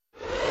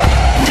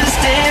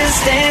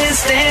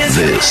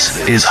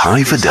This is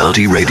High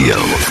Fidelity Radio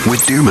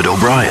with Diarmuid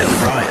O'Brien.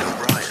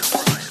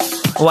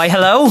 Why,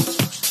 hello.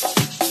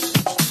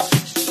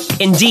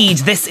 Indeed,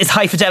 this is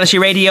High Fidelity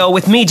Radio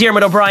with me,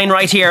 Diarmuid O'Brien,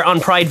 right here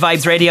on Pride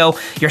Vibes Radio.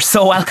 You're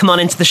so welcome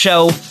on into the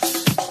show.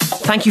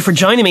 Thank you for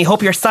joining me.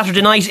 Hope your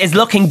Saturday night is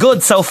looking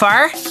good so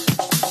far.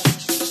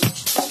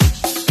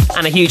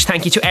 And a huge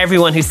thank you to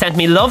everyone who sent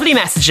me lovely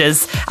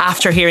messages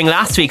after hearing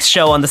last week's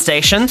show on the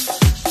station.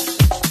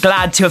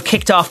 Glad to have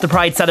kicked off the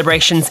Pride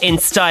celebrations in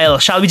style.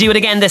 Shall we do it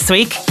again this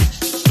week?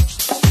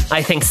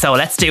 I think so.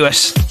 Let's do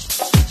it.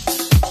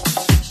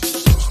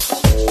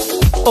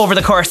 Over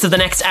the course of the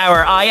next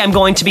hour, I am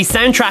going to be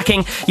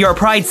soundtracking your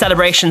Pride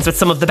celebrations with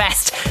some of the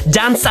best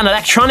dance and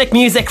electronic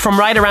music from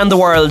right around the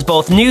world,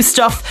 both new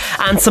stuff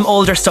and some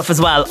older stuff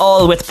as well,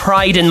 all with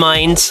Pride in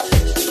mind.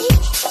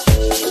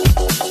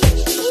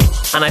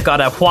 And I've got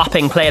a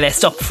whopping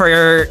playlist up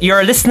for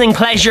your listening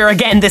pleasure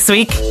again this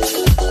week.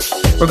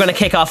 We're going to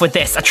kick off with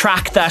this, a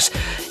track that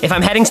if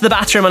I'm heading to the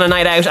bathroom on a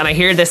night out and I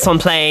hear this one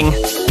playing,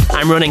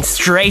 I'm running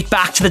straight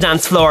back to the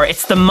dance floor.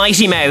 It's the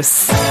Mighty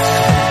Mouse.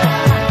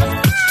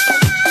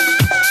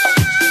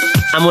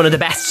 And one of the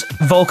best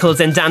vocals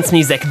in dance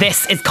music.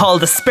 This is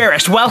called The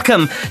Spirit.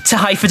 Welcome to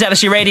High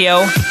Fidelity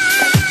Radio,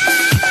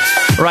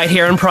 right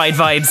here on Pride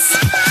Vibes.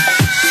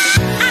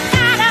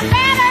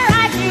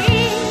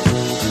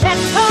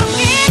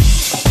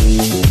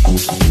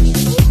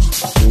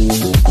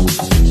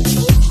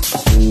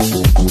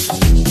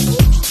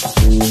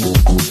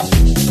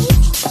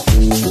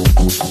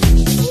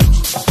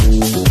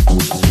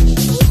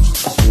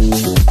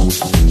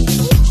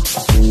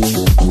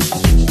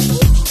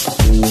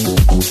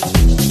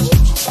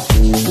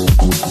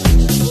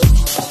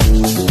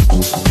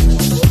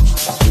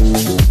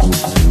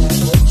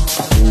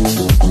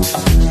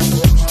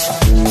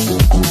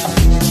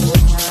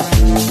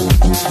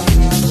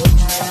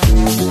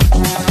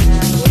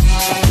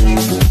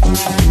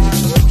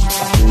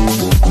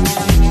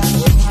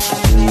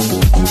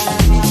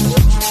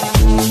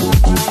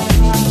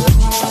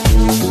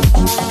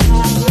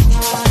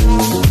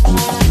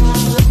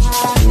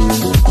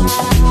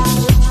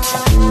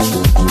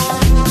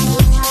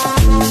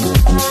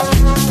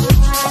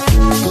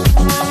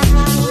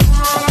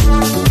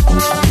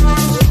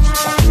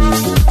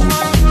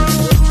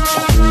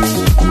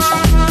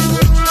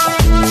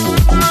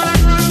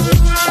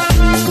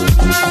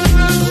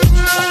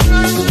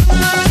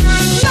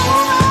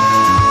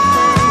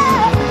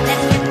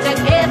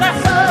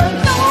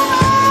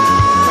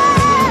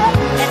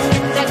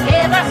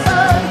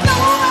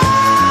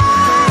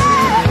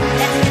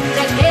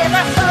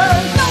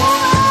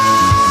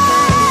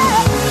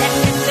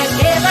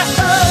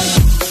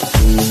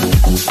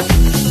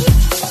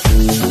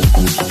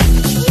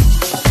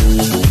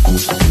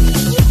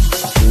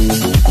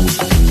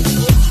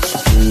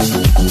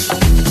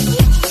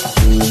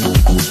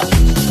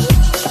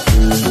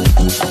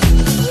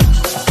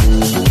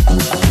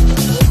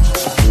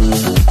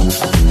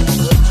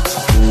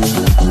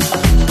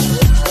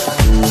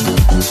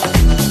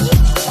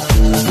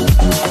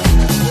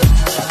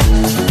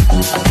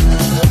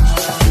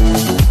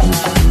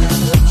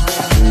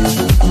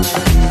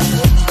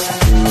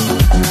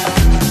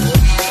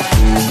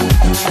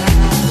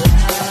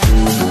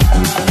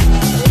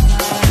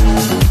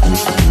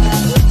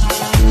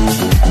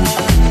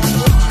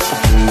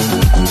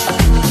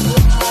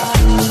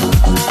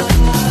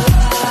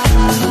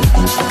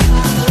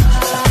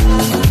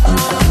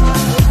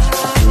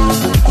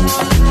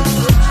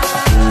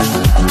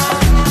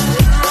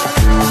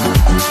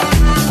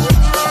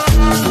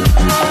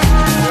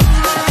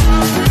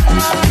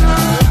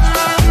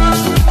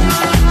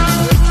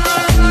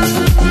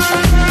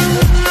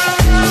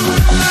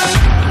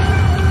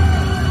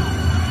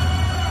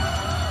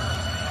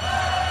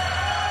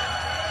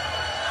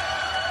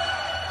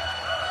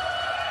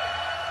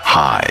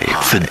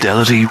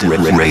 Fidelity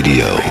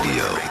Radio.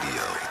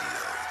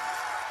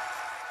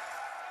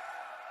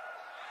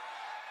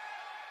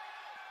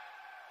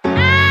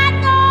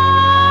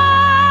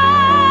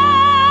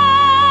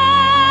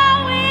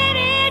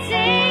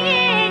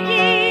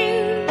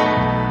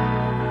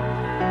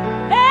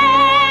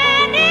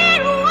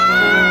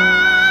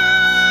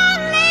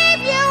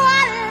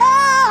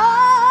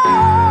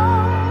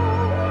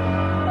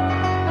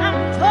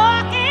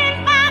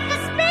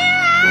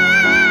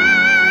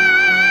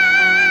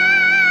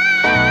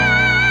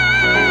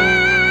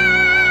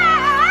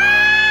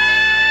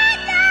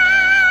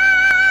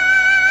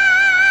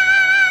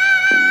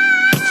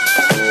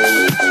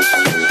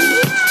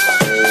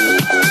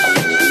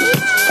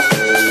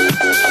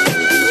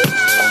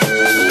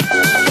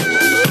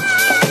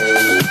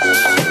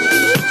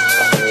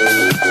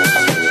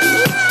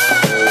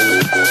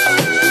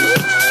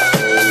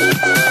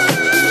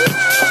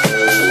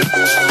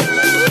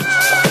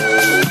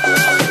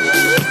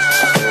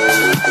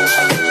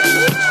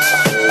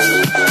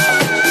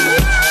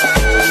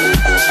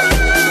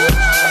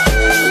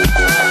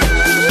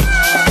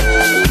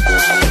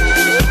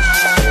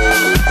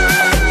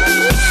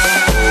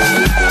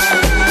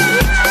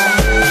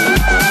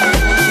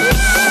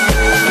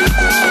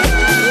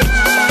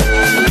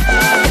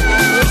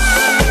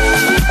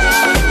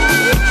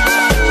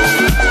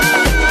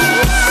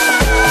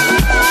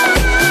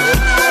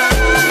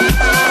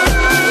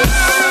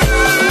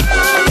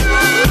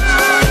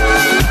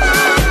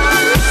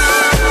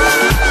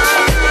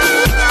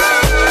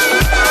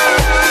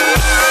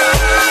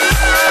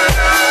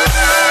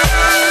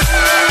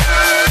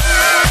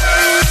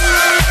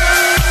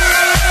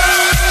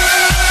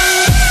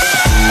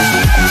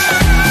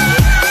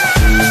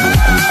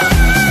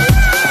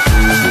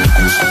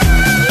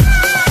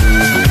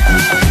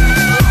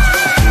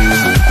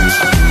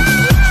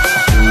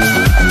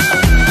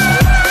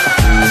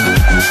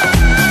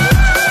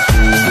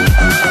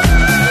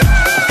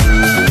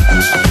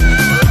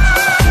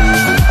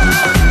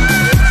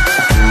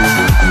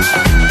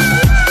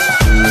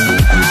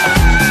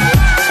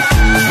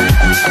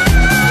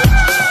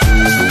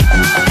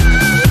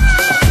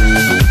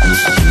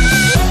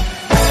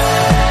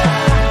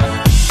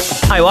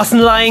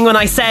 wasn't lying when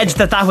I said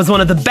that was one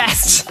of the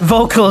best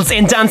vocals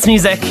in dance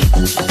music.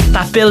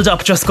 That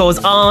build-up just goes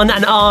on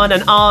and on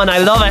and on. I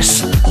love it.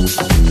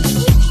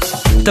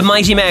 The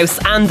Mighty Mouse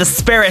and the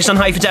Spirit on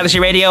High Fidelity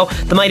Radio.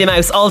 The Mighty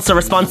Mouse also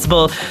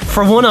responsible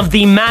for one of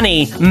the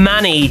many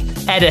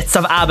edits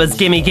of ABBA's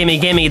Gimme Gimme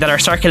Gimme that are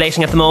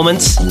circulating at the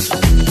moment.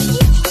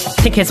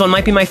 I think his one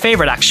might be my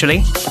favourite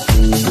actually,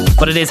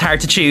 but it is hard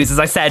to choose. As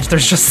I said,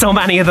 there's just so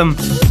many of them.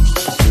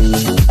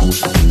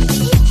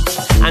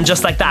 And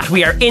just like that,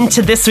 we are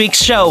into this week's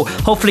show.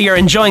 Hopefully you're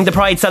enjoying the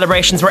Pride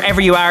celebrations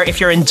wherever you are.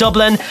 If you're in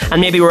Dublin and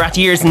maybe we're at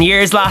Years and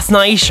Years last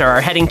night, or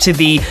heading to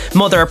the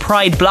Mother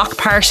Pride block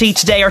party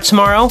today or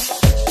tomorrow,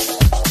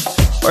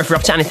 or if you're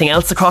up to anything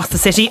else across the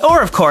city,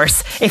 or of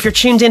course, if you're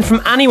tuned in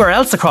from anywhere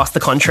else across the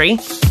country,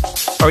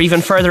 or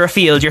even further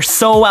afield, you're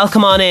so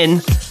welcome on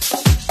in.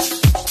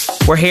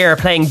 We're here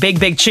playing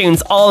big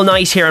tunes all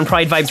night here on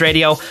Pride Vibes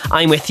Radio.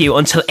 I'm with you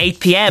until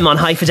 8 p.m. on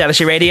High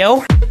Fidelity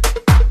Radio.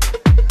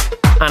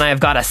 And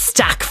I've got a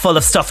stack full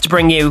of stuff to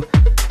bring you,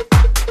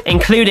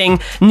 including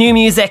new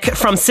music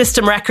from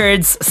System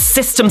Records'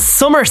 System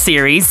Summer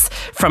series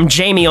from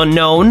Jamie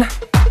Unknown,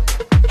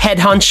 head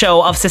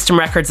honcho of System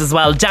Records as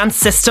well, Dance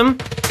System.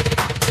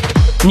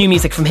 New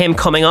music from him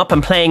coming up,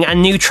 and playing a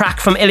new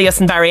track from Ilias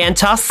and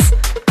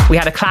Barrientos. We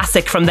had a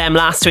classic from them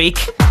last week.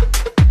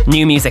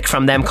 New music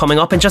from them coming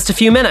up in just a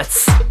few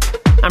minutes.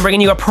 I'm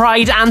bringing you a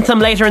Pride anthem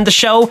later in the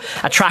show,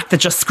 a track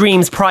that just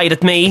screams Pride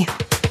at me.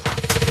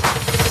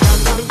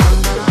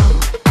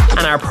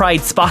 And our Pride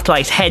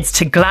Spotlight heads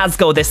to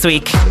Glasgow this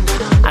week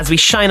as we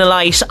shine a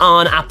light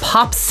on a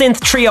pop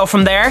synth trio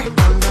from there.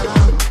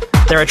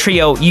 They're a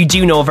trio you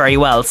do know very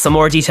well, so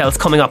more details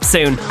coming up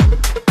soon.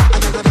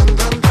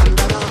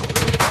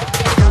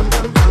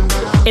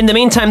 In the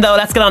meantime though,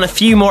 let's get on a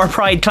few more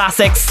Pride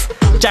classics.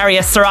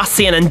 Darius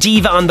Sarosian and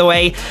Diva on the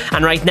way,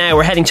 and right now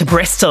we're heading to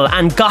Bristol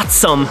and Got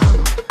Some.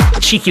 A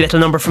cheeky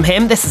little number from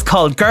him. This is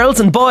called Girls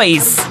and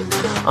Boys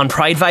on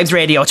Pride Vibes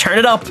Radio. Turn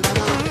it up.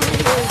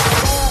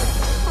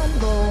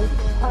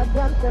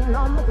 Dancing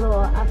on the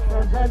floor, I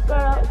said the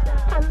girls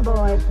and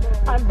boys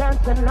are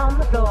dancing on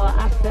the floor.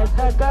 I said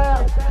the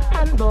girls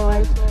and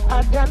boys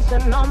are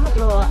dancing on the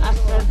floor. I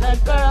said the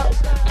girls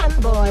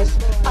and boys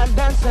are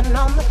dancing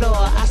on the floor.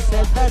 I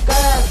said the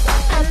girls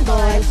and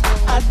boys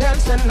are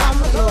dancing on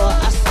the floor.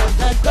 I said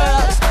the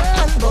girls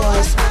and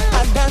boys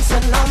are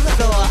dancing on the floor.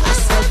 I said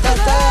the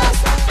girls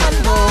and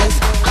boys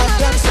are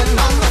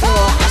dancing on the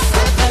floor. I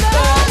said the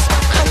girls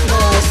and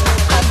boys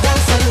are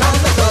dancing on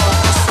the floor. I said the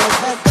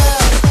girls.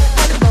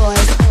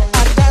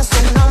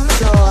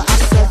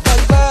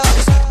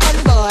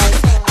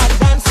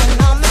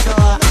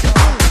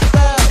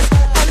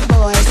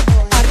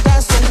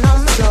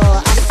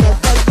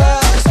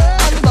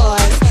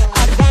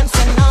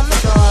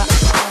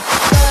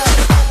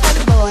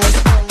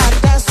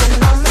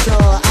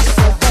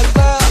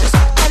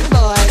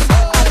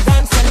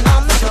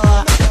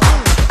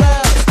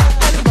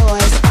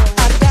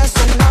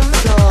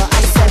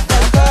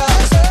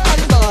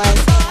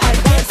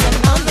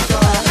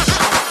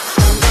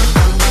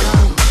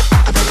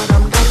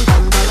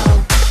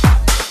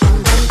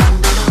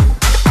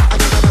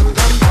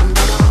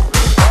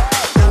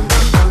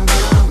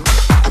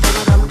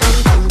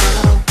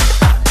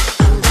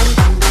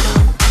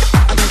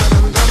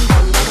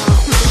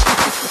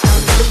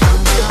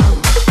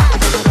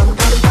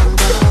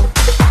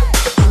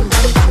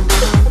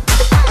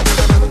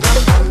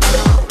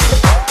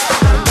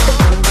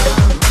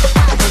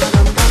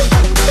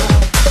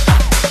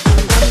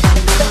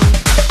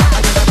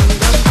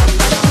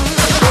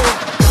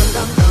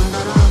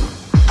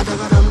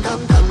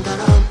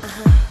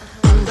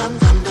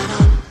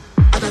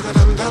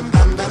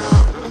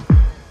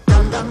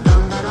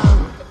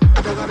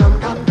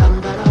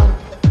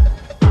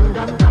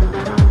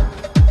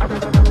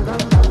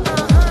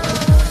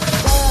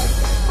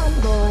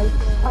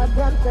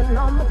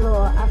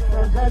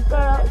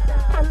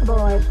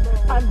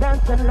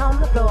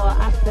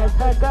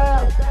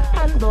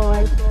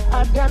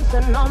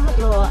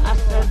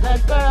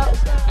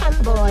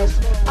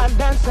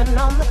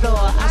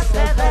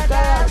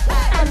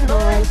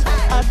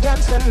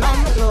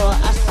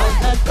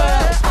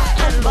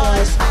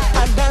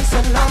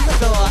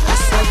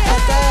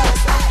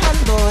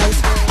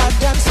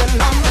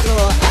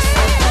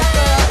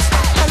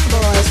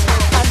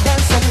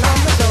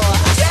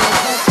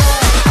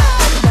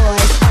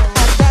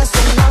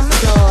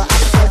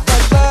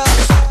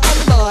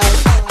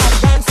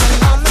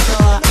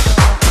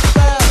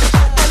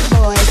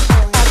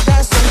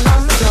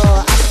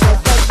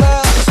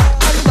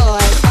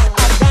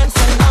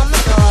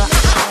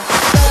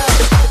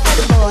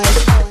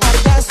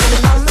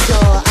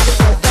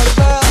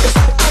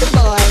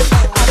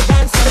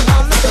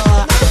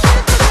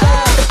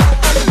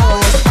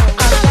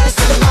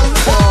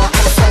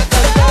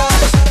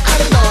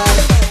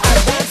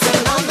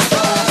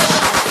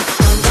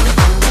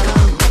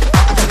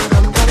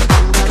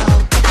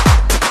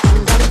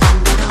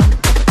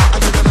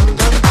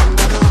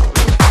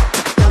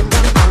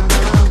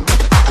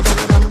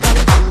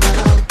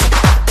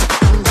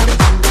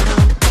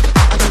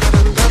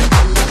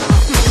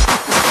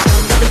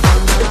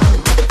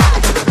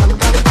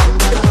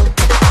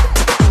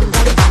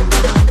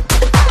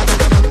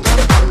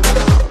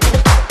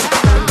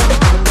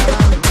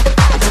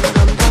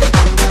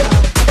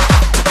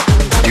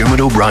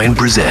 99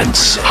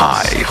 presents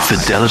High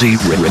Fidelity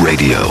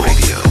Radio.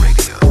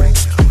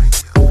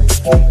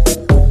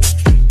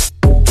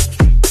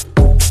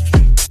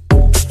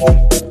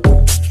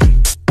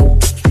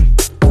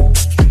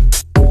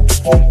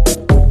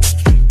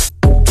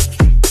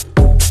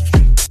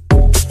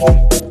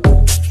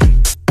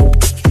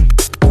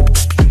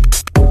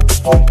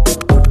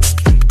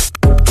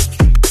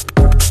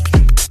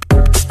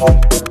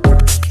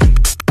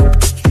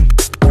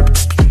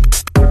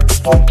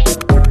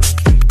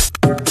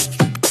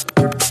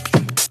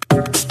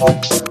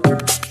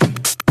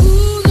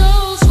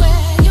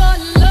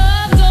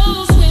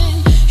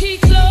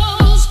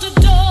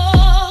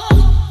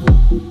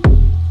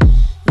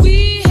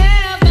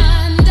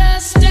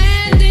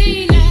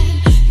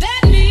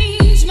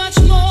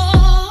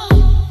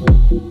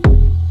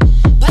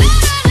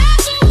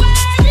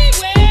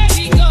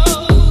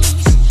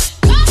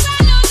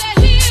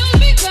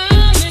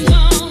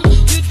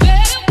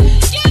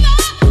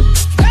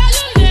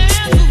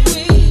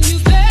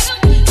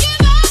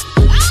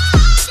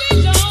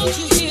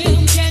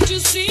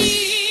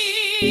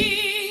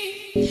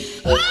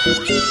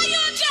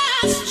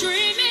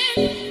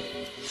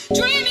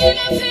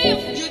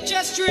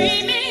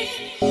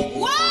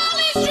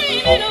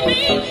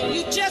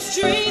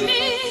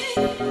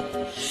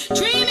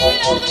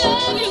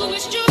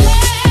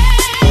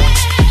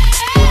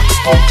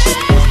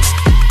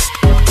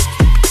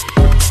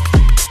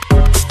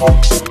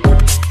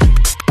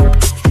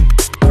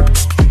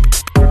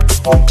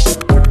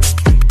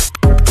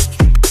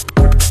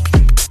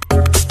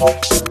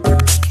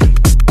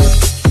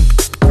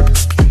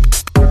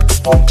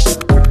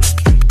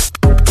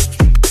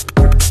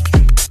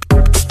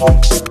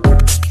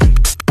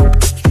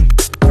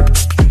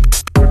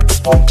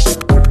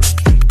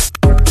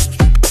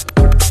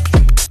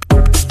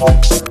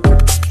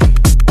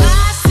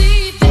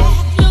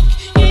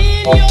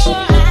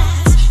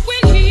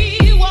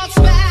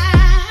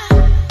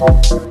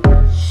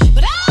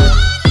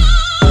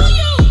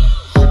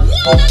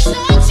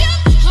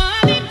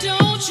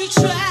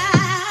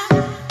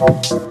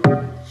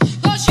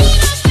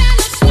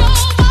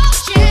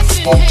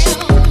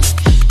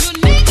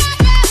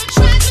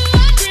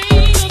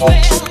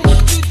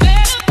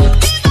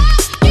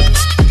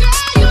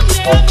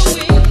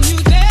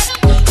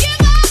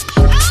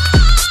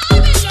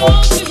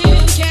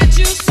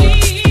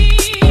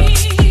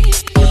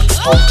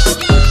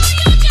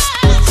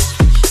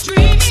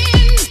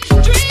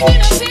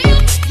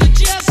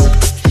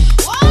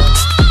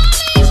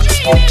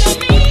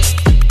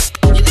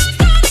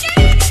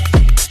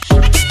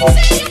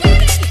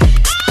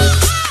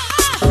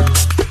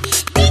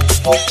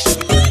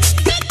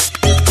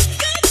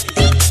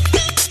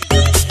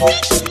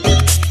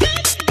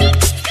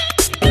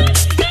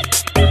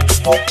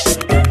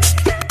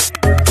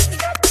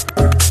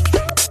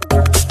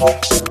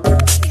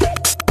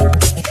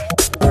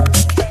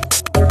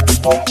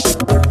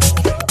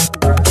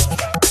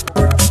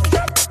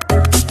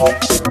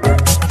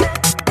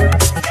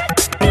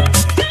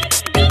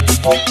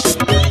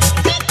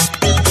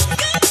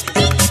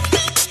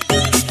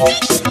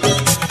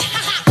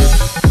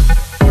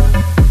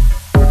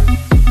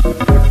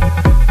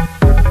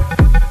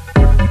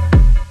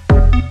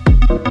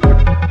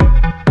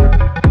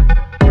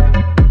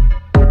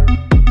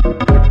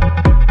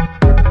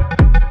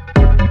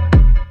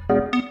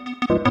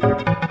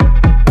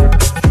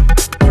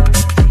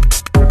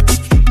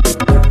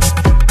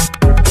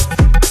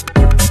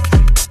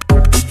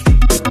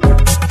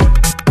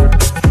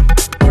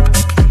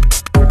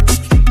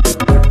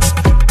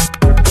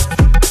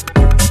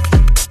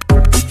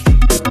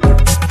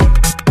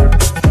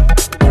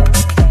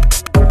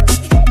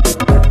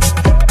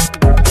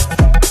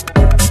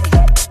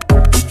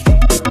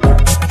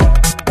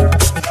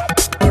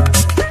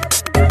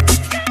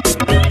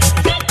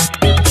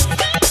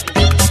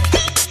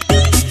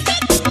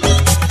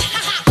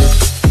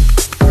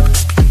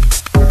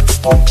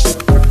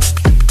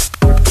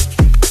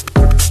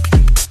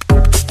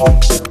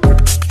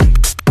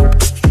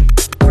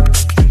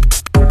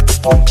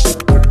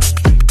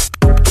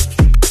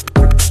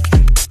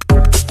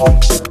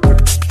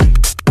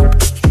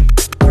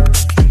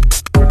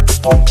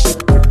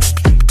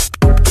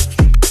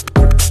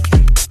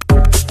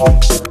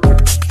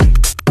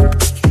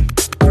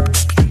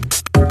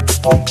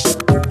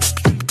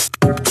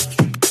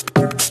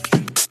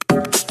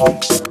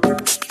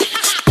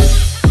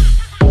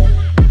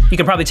 You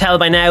can probably tell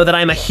by now that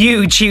I'm a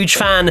huge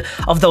fan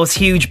of those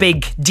huge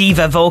big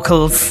diva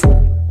vocals.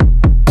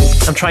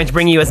 I'm trying to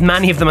bring you as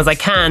many of them as I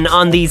can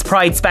on these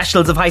Pride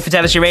specials of High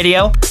Fidelity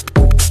Radio.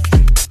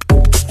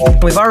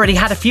 We've already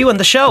had a few on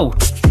the show,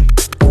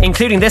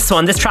 including this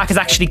one. This track is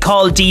actually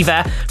called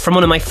Diva, from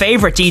one of my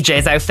favourite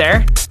DJs out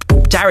there,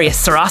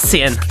 Darius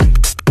Sarosian.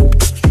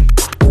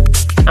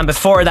 And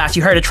before that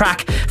you heard a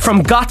track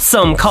from Got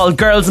Some called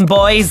Girls and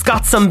Boys.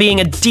 Got Some being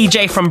a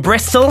DJ from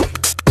Bristol.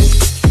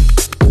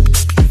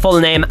 Full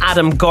name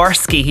Adam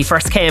Gorski. He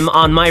first came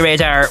on my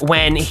radar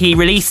when he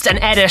released an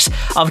edit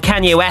of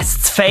Kanye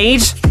West's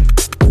Fade.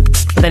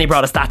 But then he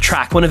brought us that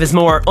track, one of his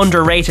more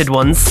underrated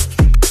ones.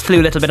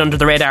 flew a little bit under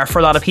the radar for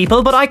a lot of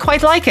people, but I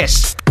quite like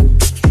it.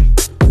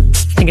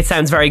 I think it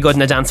sounds very good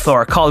on a dance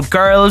floor, called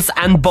Girls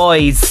and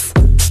Boys.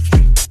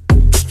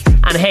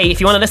 And hey, if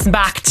you want to listen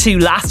back to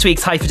last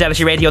week's High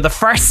Fidelity Radio, the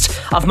first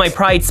of my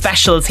Pride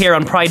specials here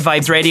on Pride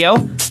Vibes Radio,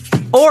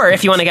 or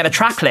if you want to get a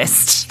track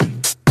list,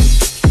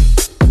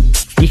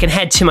 you can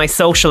head to my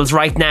socials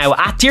right now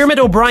at Diarmid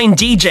O'Brien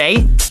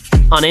DJ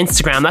on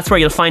Instagram. That's where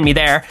you'll find me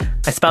there.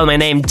 I spell my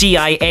name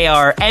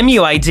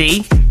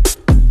DIARMUID,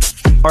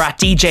 or at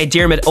DJ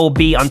Diarmid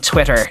OB on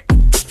Twitter.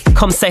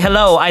 Come say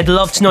hello. I'd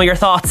love to know your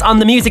thoughts on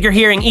the music you're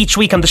hearing each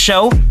week on the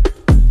show.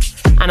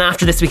 And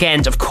after this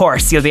weekend, of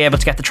course, you'll be able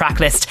to get the track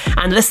list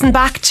and listen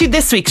back to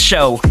this week's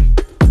show.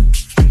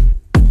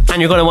 And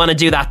you're going to want to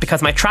do that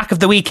because my track of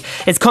the week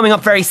is coming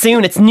up very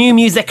soon. It's new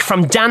music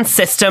from Dance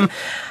System.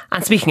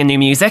 And speaking of new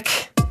music,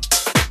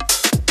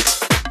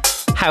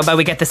 how about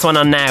we get this one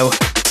on now?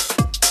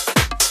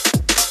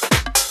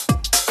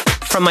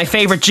 From my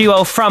favourite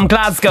duo from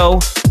Glasgow,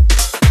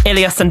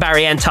 Ilias and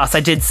Barrientos. I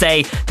did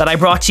say that I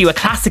brought you a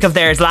classic of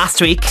theirs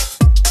last week.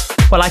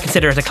 Well, I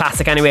consider it a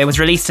classic anyway. It was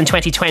released in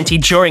 2020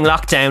 during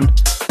lockdown.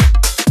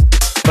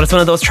 But it's one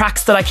of those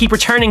tracks that I keep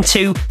returning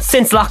to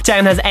since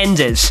lockdown has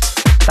ended.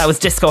 That was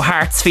Disco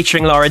Hearts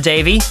featuring Laura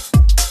Davey.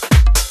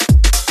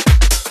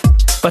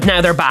 But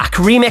now they're back,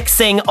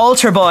 remixing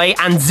Alter Boy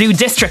and Zoo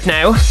District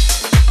now.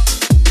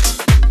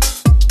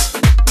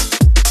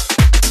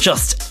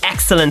 Just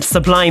excellent,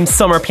 sublime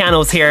summer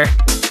pianos here.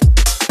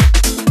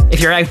 If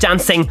you're out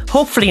dancing,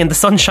 hopefully in the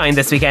sunshine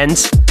this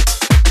weekend,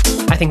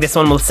 I think this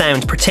one will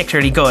sound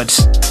particularly good.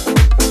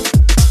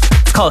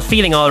 It's called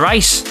Feeling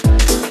Alright.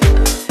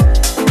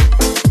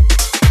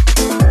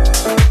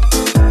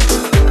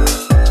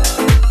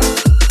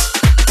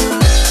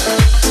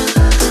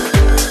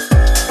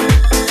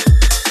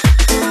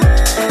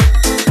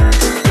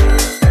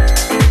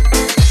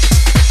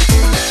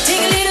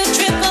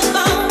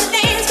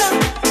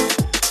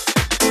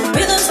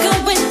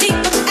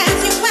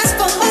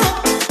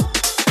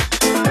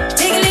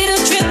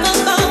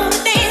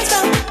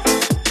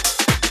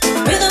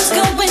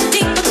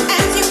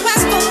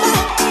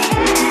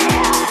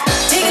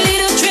 Take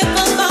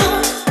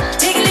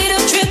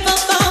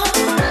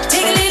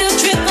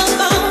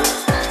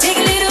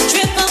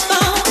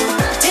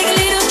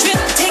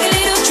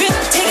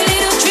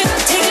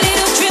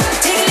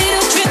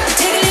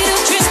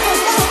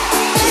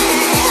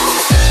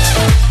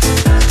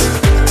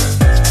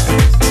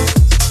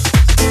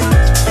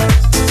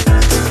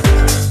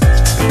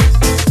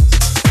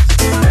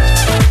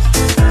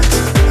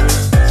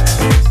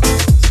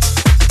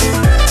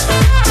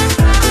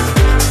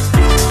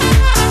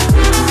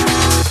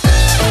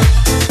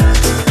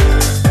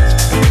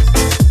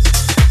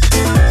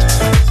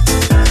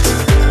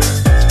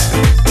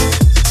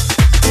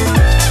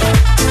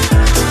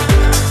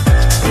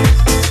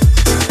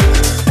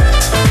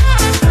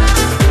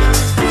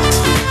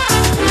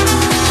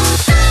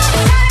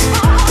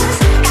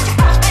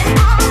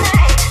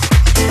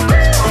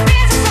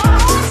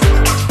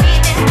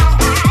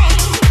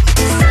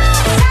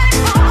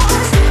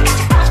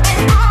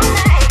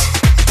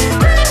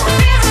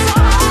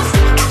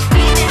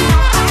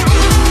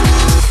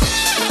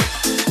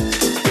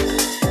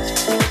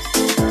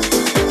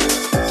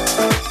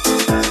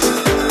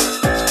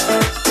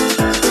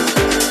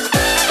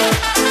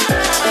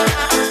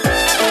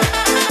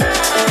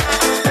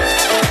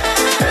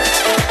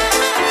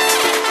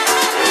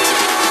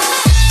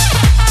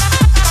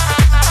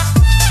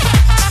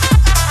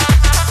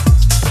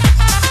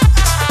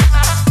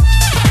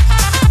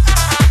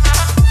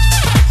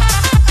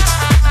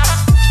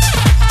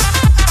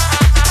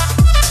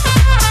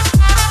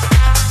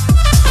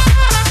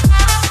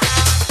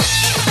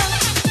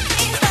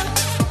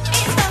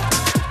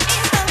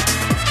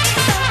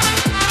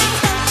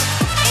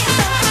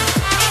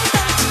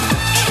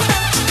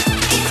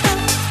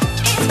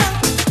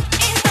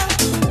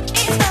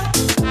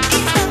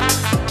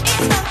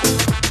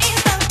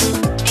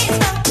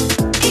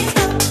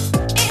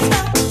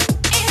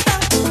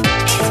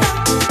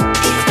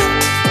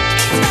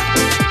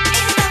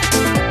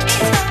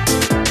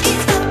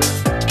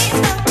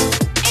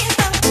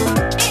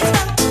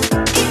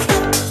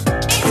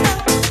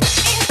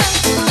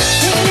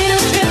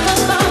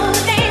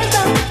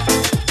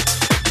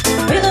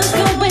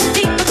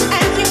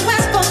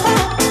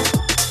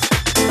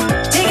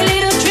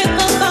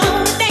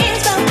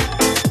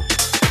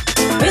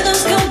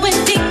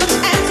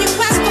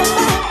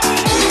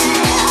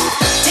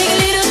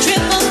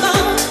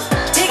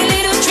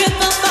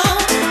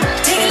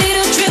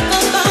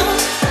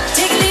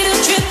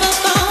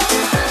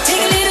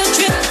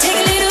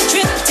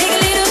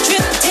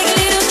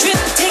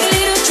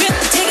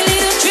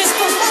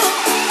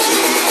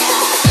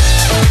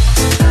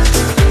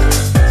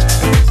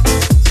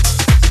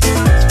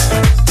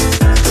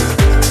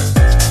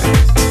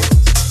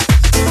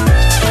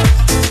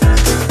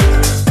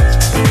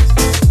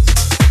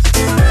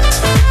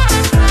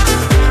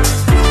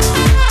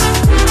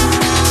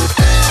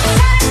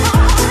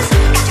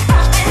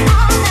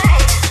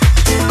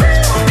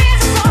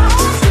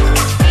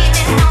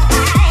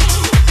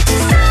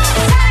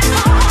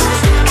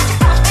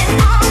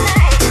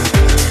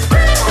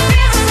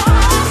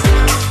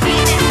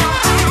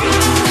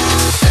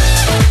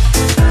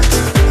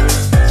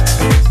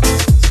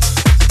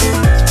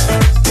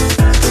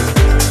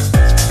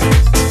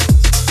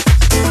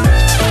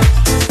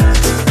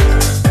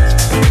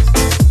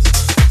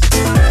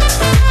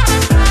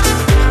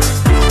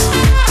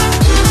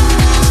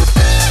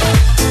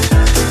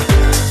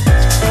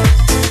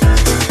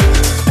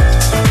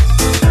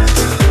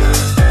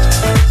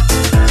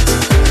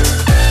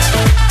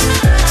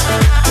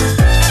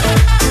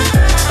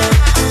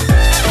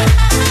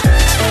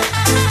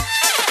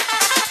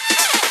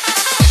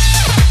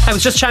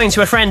was just chatting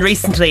to a friend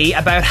recently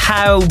about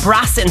how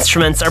brass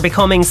instruments are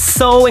becoming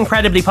so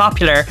incredibly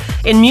popular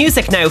in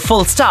music now,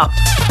 full stop.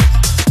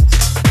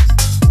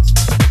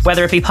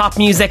 Whether it be pop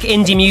music,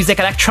 indie music,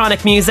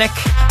 electronic music.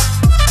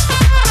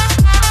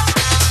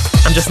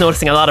 I'm just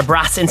noticing a lot of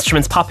brass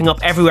instruments popping up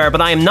everywhere, but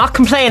I am not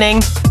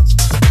complaining.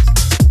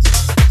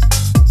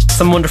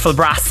 Some wonderful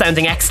brass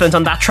sounding excellent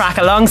on that track,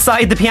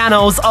 alongside the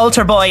pianos,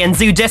 Altar Boy and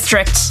Zoo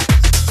District.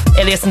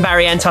 Ilias and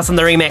Barrientos on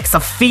the remix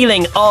of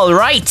Feeling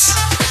Alright.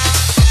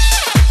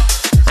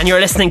 And you're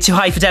listening to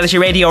High Fidelity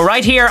Radio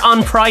right here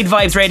on Pride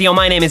Vibes Radio.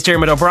 My name is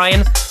Dermot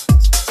O'Brien.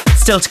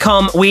 Still to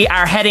come, we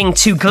are heading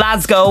to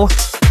Glasgow,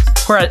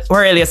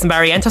 where Ilias and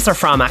Barrientos are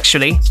from,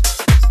 actually,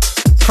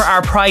 for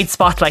our Pride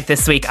Spotlight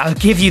this week. I'll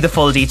give you the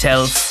full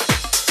details.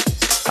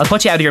 I'll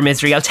put you out of your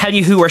misery. I'll tell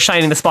you who we're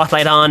shining the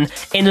spotlight on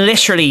in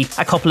literally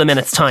a couple of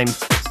minutes' time.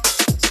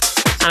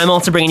 And I'm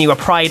also bringing you a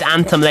Pride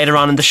anthem later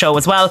on in the show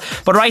as well.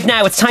 But right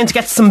now, it's time to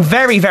get to some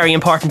very, very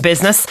important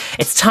business.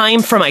 It's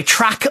time for my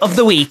track of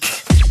the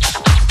week.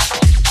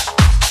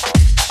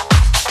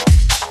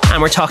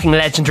 And we're talking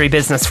legendary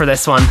business for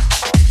this one.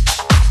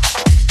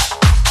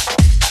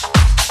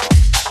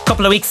 A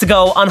couple of weeks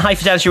ago on High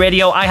Fidelity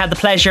Radio, I had the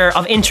pleasure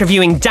of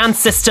interviewing Dance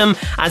System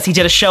as he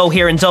did a show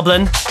here in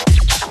Dublin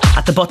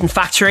at the Button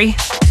Factory.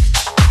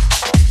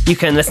 You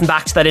can listen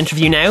back to that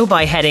interview now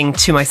by heading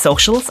to my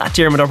socials at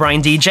Dermot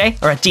O'Brien DJ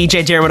or at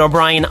DJ Dermot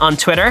O'Brien on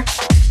Twitter.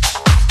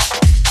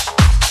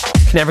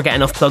 Can never get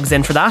enough plugs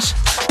in for that.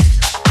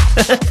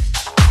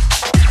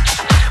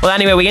 Well,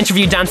 anyway, we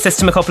interviewed Dance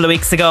System a couple of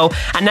weeks ago,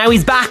 and now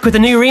he's back with a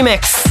new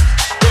remix.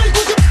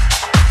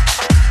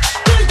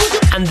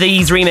 And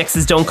these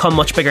remixes don't come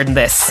much bigger than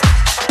this.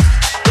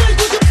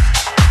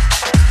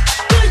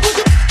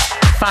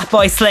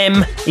 Fatboy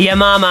Slim, Ya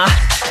Mama.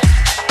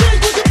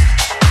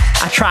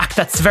 A track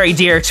that's very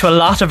dear to a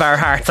lot of our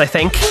hearts, I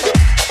think.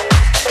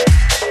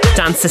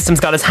 Dance System's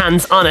got his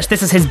hands on it.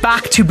 This is his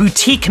Back to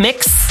Boutique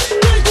mix.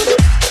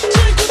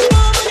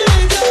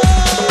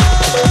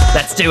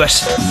 Let's do it.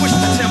 Push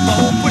the tempo,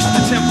 push the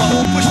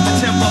tempo, push the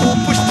tempo,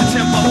 push the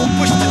tempo,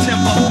 push the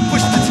tempo,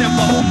 push the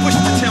tempo, push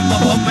the tempo,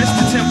 mess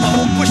the tempo,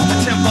 push the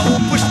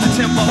tempo, push the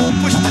tempo,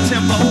 push the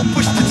tempo,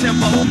 push the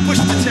tempo, push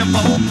the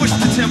tempo, push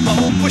the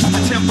tempo, push the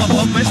tempo,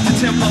 mess the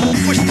tempo,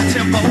 push the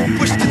tempo,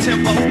 push the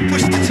tempo,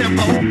 push the tempo,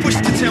 push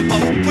the tempo,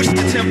 push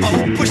the tempo,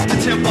 push the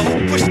tempo,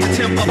 push the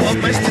tempo,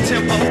 mess the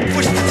tempo,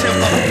 push the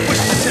tempo, push the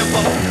tempo, push the tempo, push the tempo, push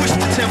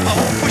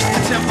the tempo,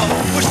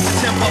 push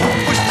the tempo,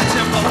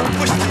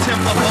 push the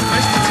tempo,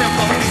 mess the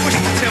tempo, push the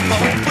tempo,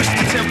 push the tempo, push the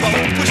tempo,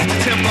 push the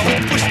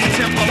tempo, push the tempo, push the tempo, push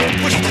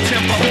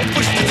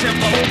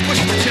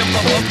the tempo,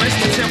 mess the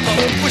tempo, push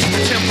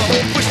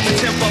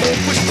the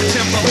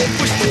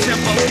tempo, push the tempo, push the tempo, push the tempo, push the tempo,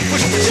 push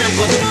the tempo,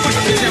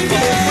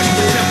 push the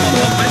tempo,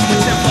 mess the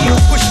tempo,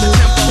 push the tempo,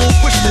 push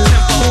the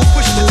tempo, push the tempo, push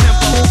the tempo,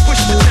 push the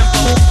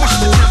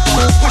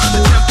tempo, push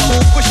the tempo,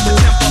 push the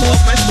tempo,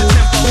 mess the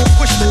tempo,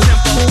 push the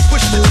tempo,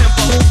 push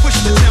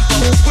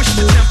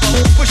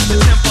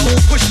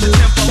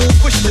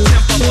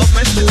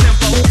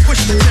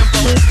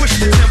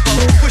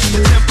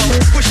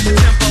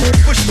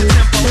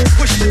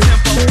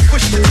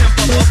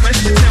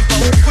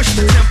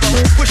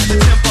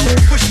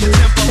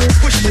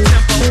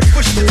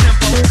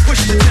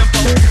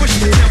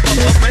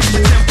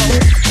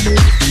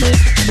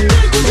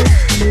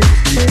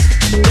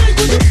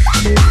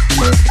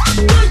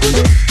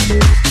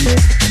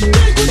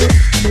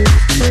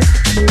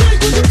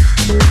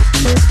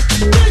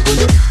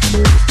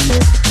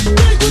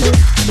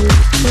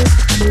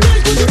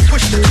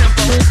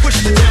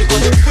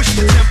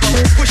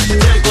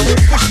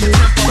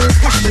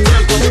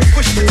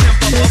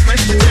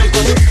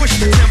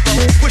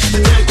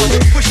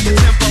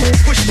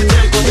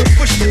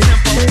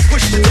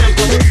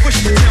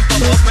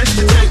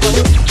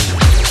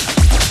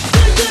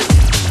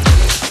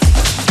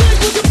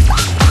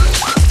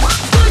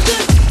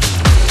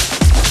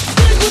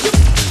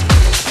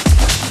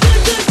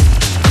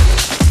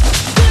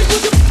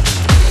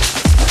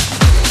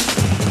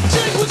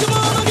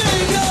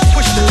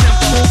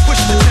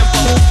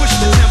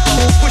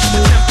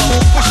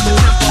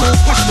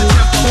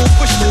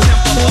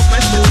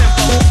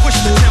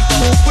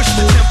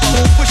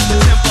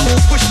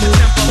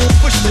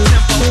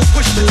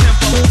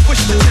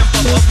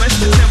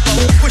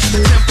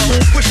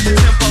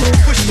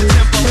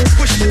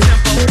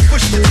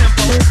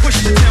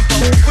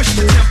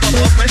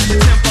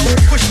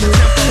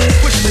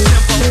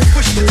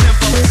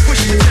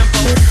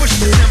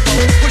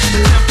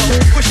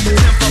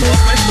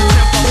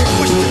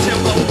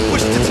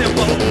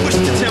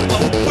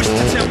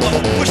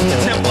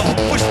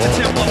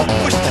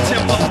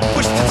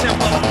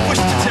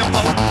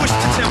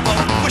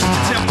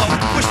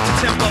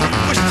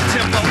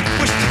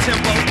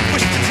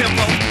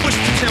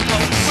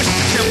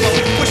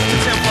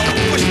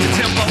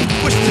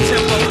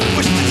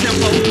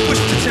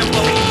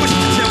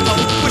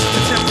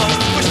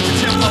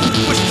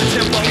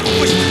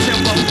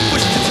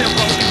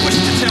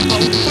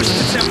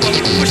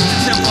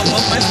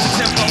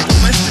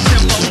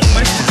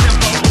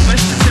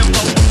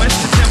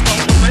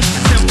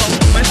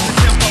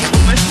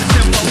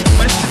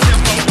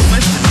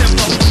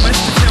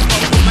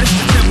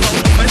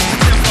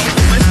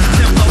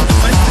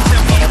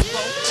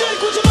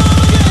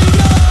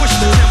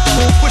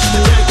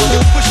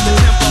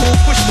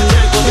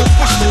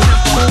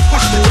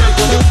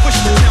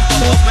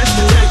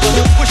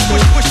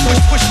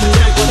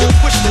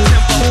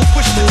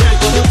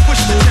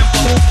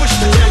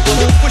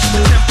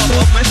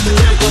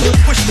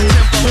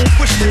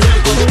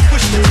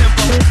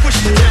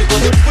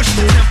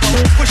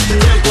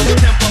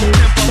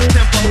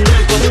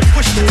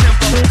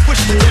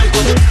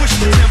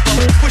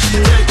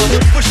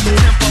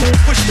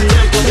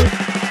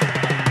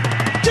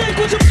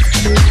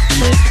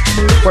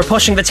We're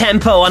pushing the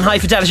tempo on High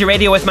Fidelity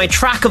Radio with my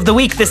track of the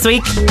week this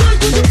week.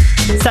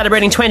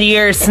 Celebrating 20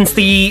 years since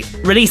the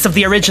release of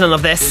the original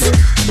of this.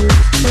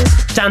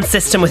 Dance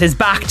System with his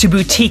back to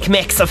boutique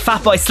mix of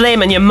Fatboy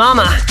Slim and Your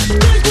Mama.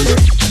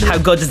 How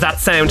good does that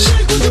sound?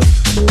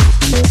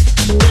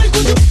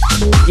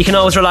 You can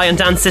always rely on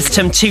Dance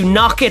System to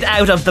knock it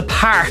out of the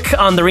park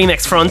on the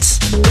remix front.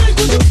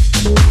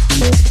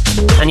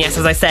 And yes,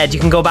 as I said, you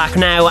can go back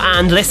now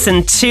and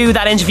listen to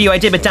that interview I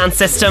did with Dance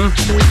System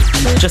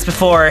just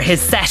before his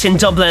set in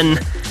Dublin.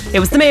 It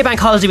was the Maybank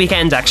holiday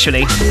weekend,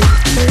 actually.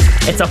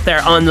 It's up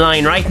there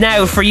online right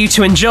now for you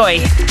to enjoy.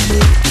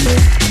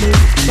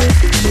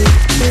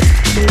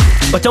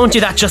 But don't do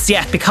that just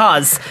yet,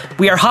 because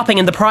we are hopping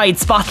in the Pride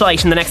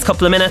Spotlight in the next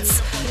couple of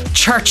minutes.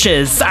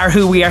 Churches are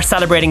who we are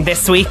celebrating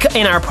this week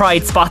in our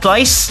Pride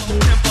Spotlight.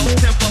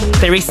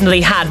 They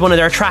recently had one of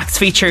their tracks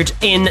featured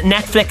in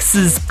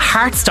Netflix's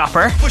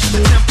Heartstopper.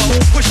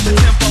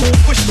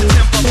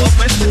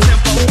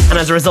 And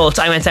as a result,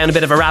 I went down a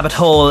bit of a rabbit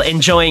hole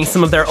enjoying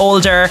some of their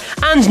older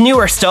and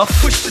newer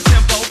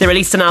stuff. They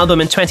released an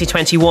album in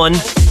 2021,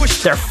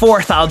 their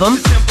fourth album.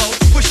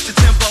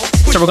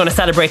 So we're going to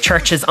celebrate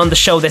Churches on the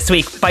show this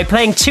week by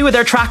playing two of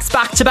their tracks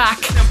back to back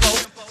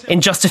in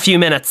just a few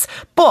minutes.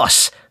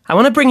 But I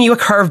want to bring you a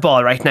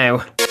curveball right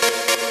now.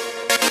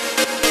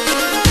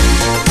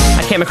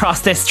 I came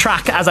across this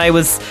track as I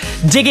was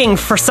digging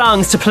for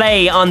songs to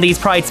play on these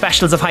Pride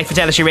specials of High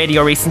Fidelity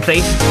Radio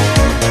recently.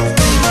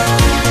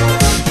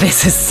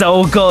 This is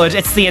so good.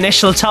 It's the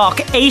Initial Talk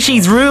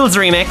 80s Rules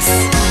remix.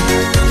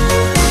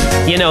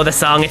 You know the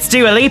song, it's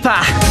Dua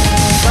Lipa.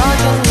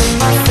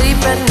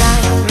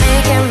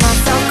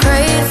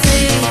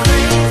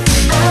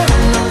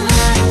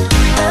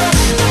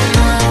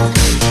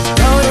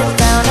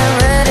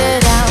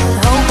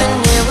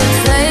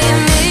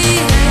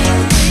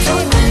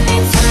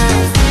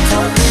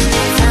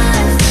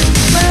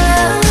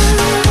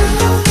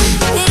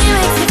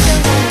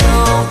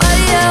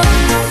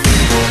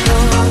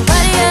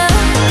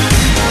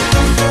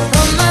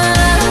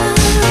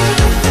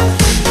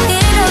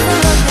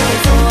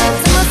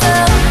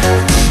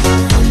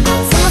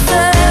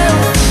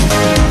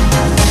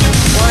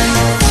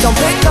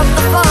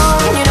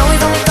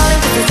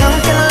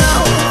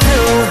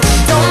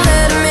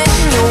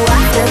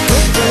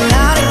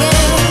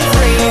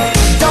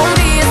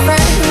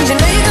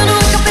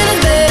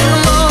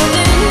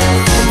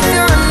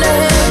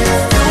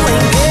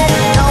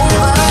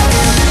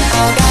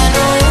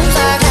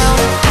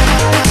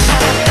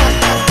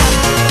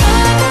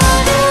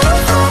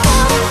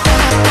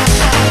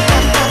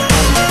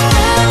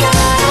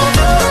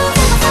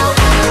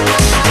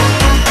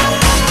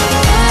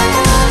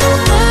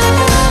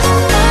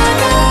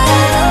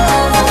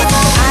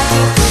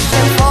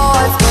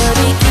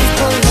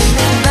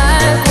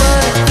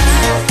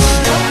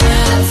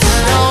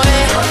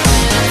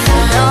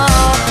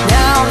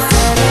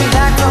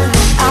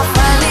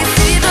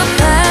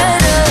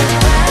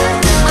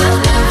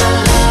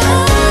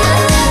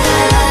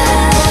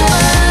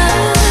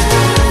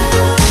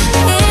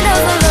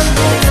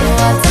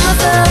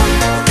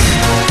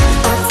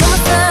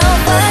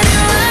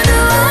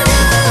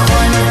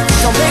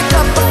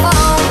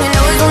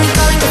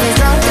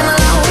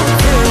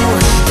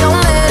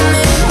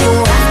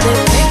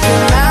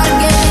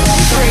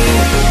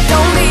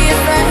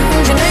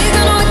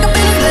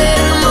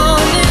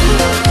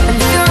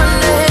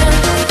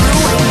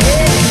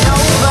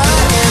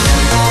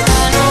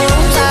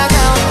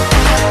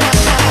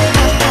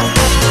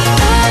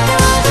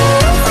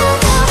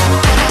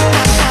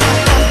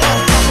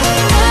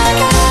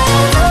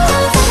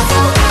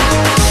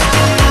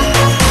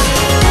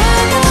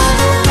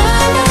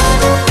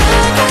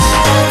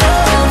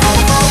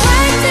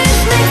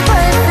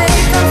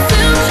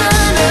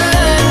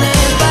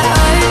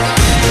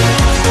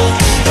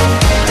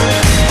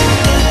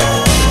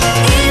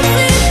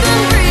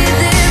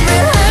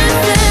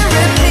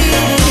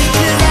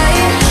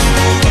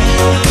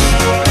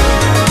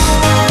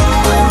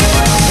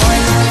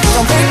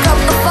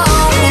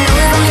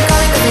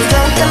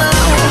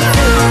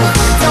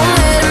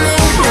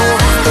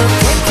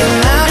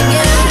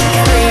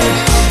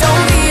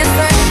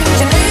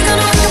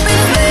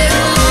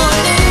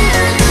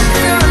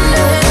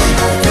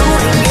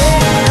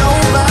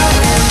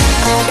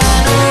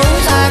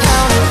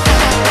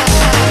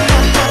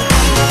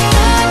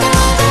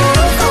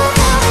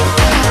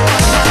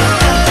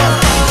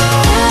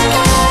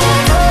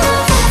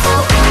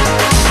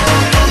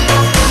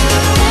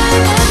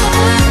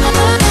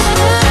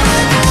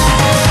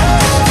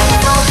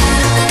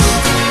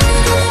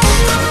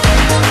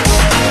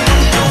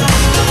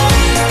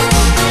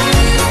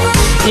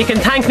 You can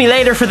thank me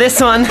later for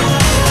this one.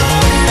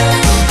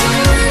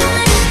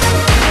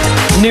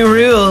 New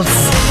Rules.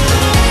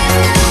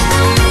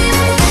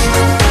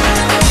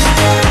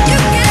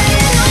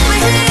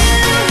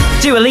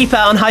 Dua Lipa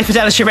on High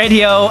Fidelity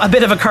Radio. A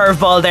bit of a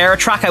curveball there, a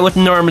track I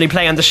wouldn't normally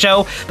play on the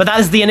show, but that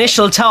is the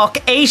Initial Talk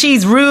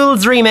 80s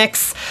Rules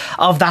remix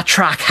of that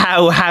track.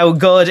 How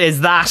good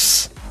is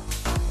that?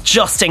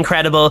 Just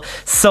incredible.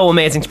 So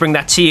amazing to bring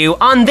that to you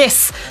on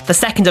this, the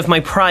second of my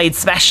Pride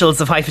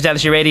specials of High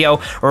Fidelity Radio,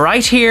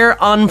 right here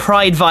on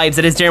Pride Vibes.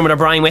 It is Dermot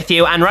O'Brien with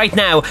you, and right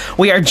now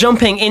we are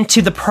jumping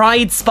into the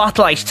Pride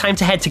Spotlight. Time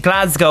to head to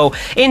Glasgow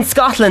in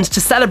Scotland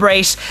to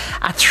celebrate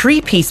a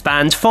three-piece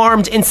band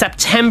formed in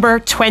September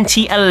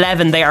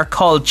 2011. They are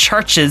called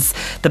Churches.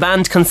 The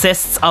band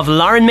consists of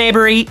Lauren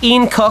Maybury,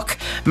 Ian Cook,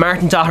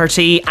 Martin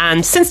Doherty,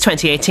 and since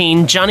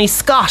 2018 Johnny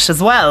Scott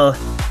as well.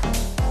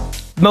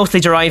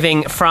 Mostly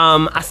deriving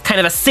from a kind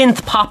of a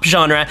synth pop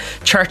genre.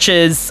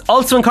 Churches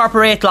also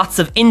incorporate lots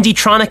of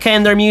indie-tronica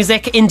in their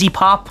music, indie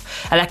pop,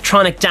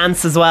 electronic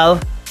dance as well.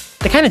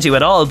 They kind of do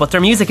it all, but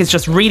their music is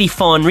just really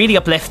fun, really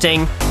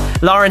uplifting.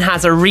 Lauren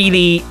has a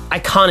really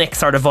iconic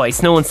sort of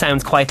voice. No one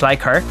sounds quite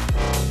like her.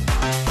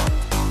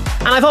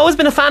 And I've always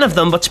been a fan of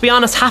them, but to be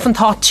honest, haven't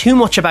thought too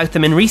much about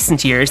them in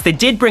recent years. They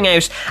did bring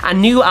out a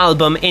new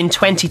album in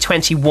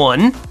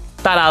 2021.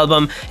 That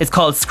album is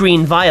called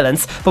Screen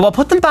Violence, but what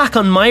put them back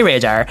on my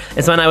radar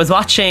is when I was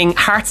watching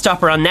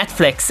Heartstopper on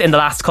Netflix in the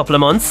last couple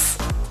of months.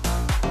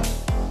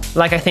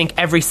 Like I think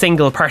every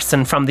single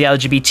person from the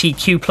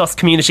LGBTQ plus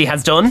community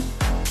has done.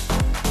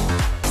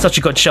 Such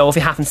a good show. If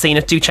you haven't seen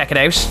it, do check it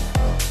out.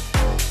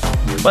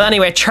 Well,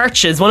 anyway,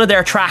 Churches, one of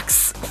their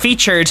tracks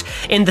featured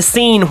in the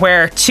scene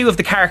where two of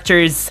the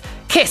characters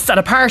kiss at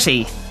a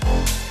party.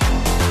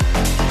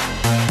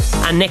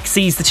 And Nick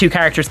sees the two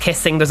characters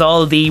kissing. There's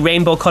all the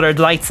rainbow coloured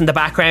lights in the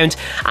background,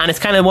 and it's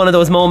kind of one of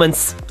those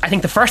moments, I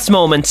think the first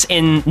moment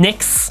in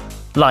Nick's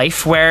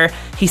life, where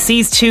he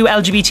sees two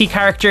LGBT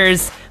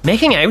characters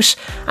making out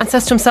and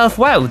says to himself,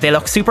 wow, they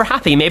look super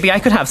happy, maybe I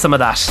could have some of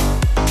that.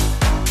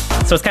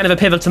 So it's kind of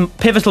a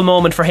pivotal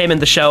moment for him in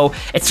the show.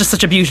 It's just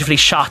such a beautifully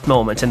shot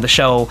moment in the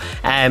show.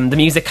 The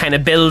music kind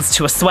of builds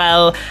to a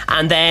swell,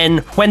 and then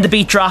when the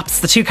beat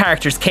drops, the two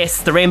characters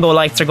kiss, the rainbow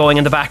lights are going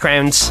in the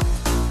background,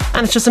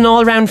 and it's just an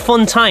all-round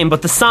fun time.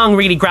 But the song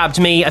really grabbed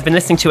me. I've been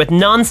listening to it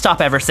non-stop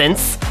ever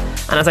since,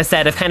 and as I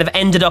said, I've kind of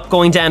ended up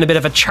going down a bit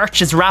of a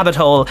Churches rabbit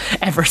hole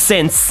ever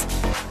since,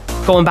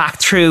 going back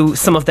through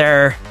some of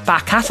their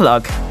back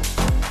catalogue.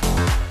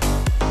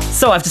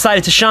 So I've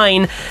decided to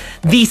shine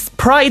the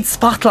Pride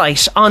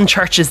Spotlight on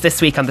Churches this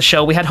week on the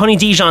show. We had Honey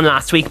Dijon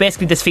last week.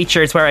 Basically this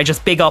feature is where I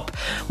just big up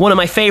one of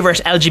my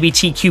favourite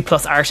LGBTQ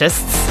plus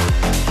artists,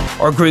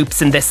 or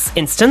groups in this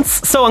instance.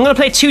 So I'm going to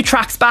play two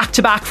tracks back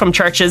to back from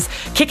Churches,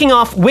 kicking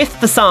off with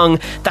the song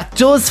that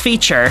does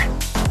feature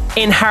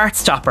in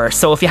Heartstopper.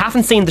 So if you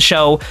haven't seen the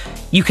show,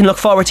 you can look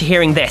forward to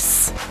hearing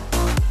this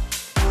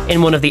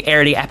in one of the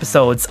early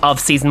episodes of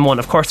season 1.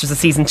 Of course, there's a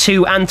season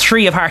 2 and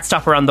 3 of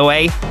Heartstopper on the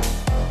way.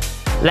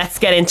 Let's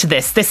get into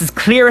this. This is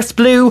Clearest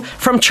Blue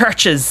from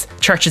Churches.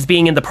 Churches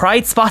being in the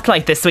Pride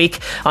Spotlight this week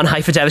on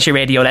High Fidelity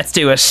Radio. Let's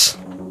do it.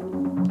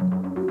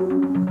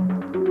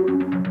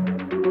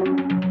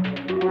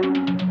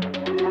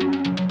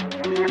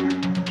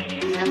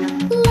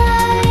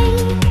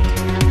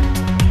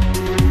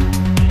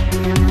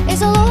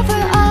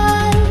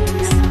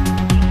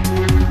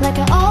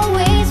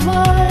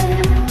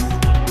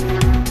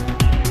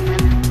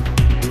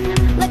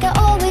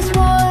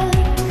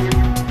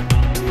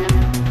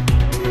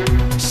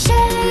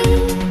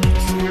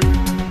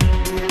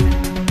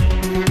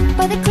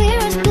 By the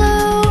clearest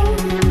blue,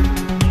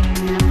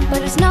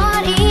 but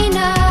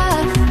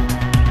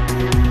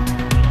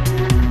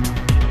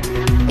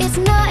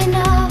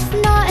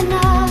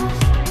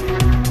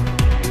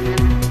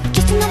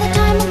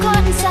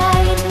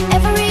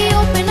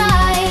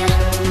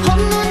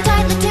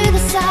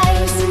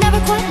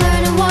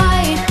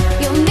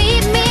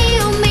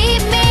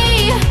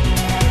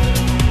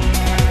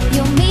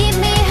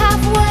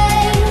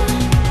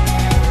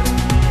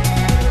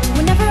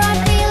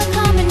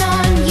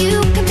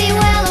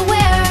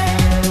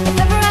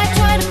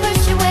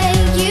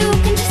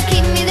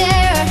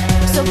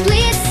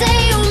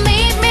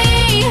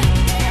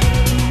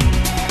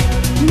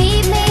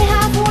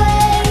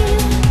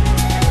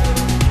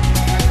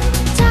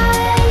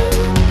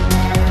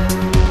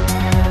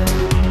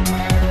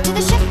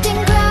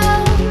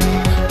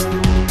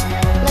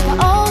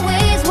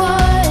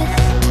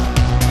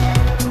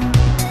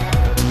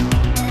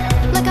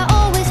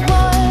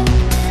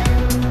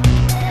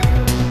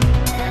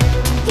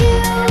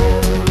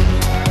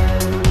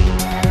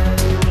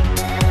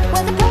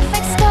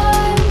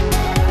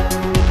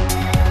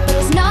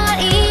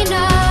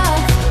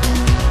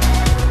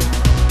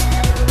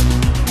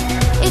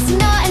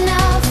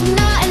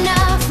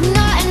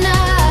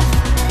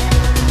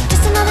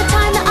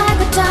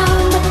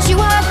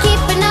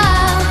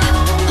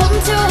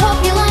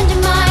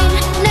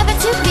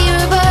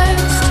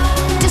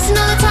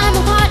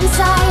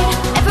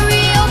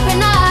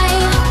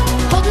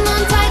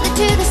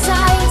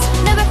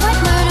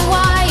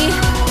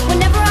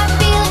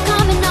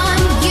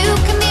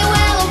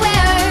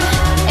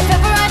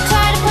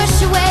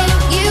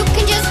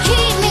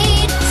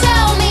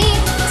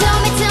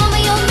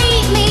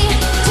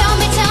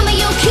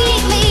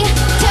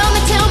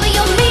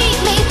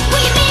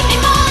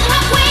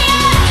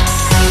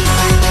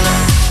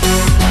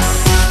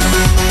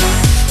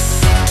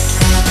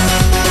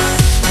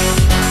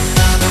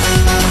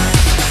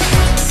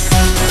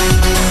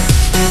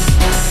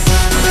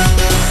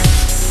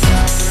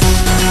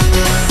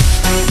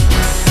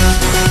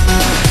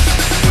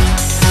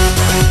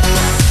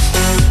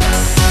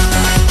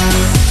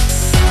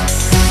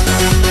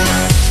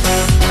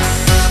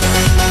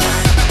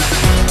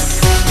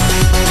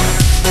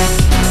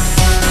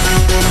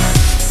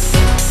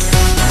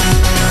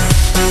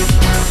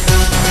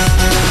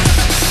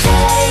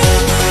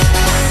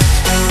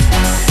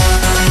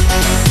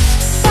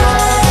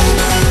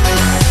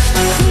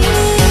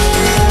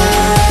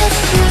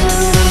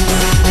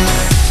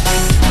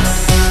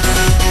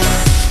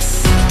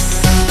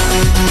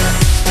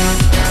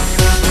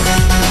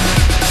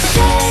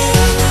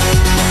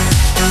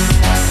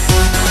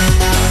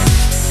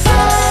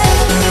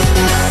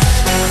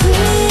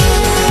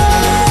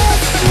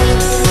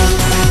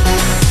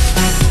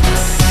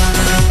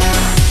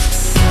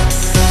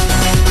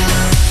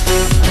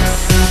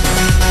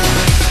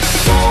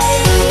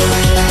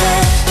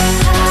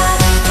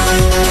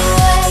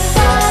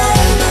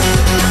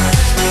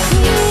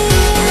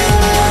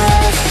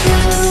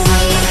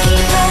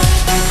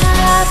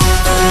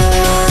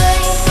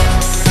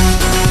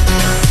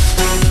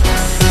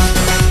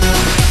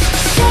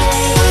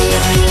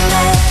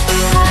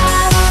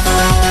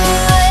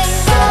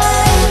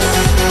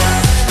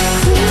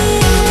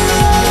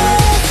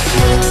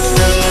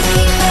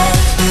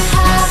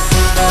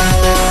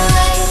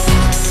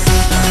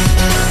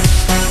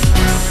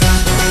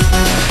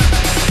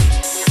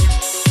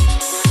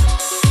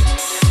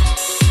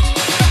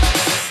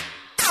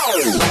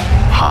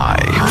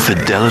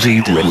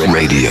Fidelity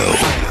Radio.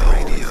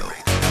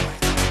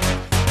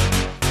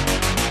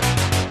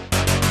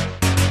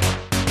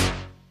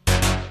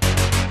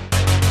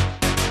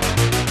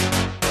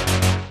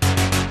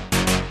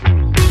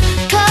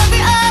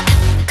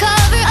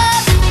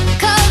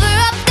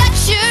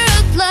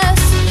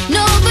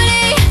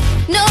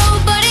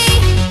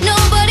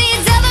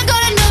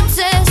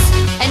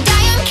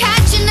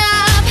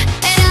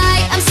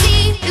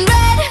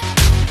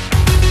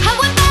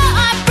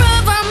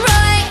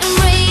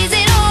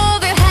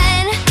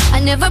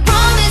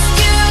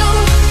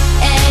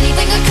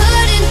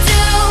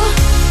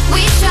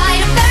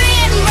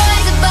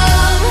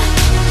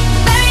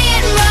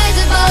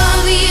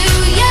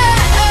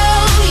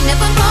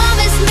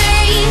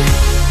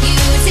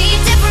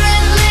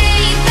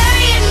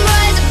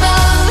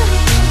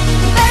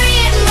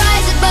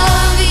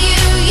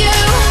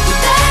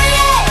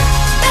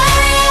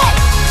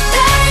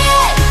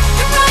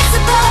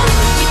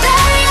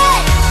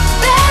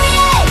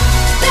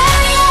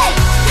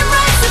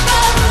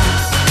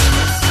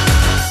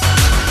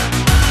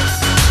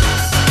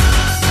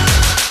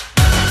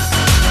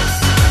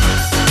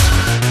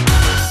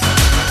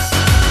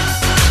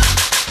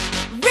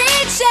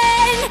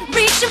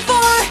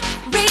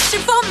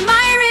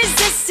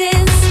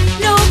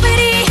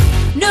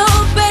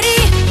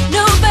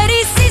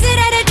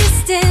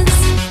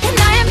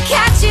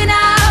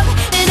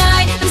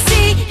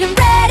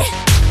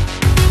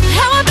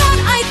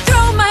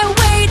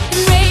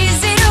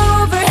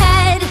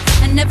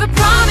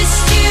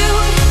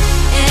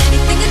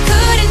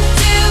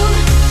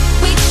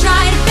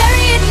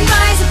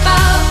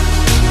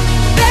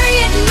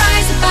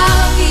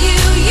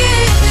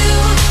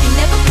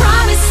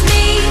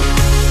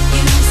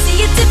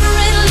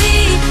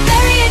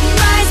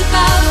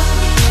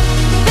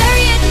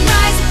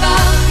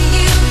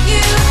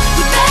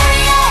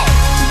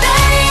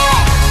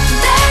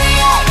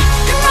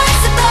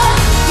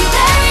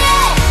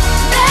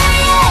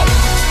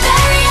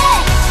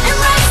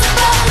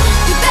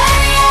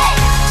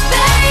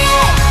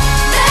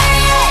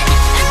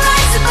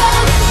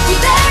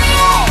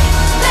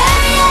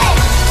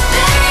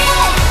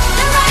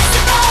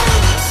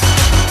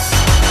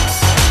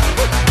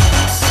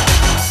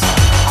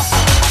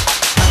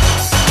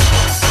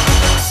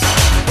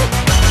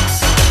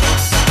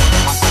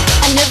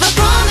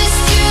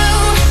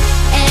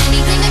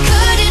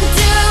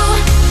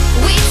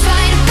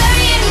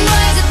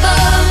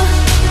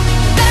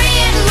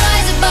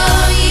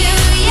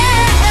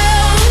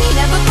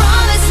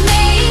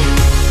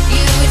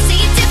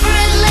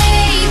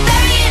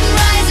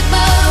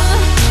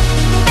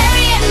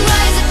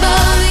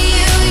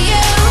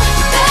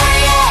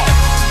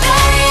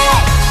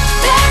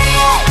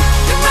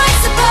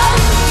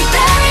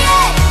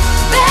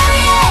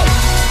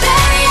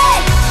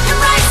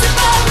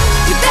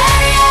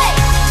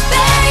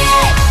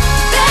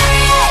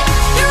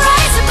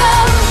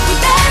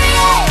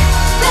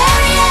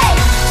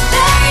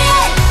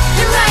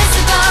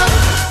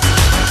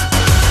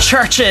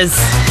 Churches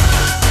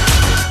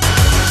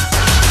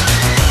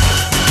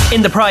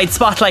in the Pride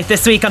Spotlight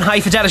this week on High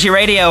Fidelity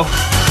Radio.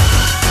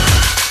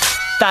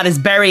 That is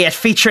Bury It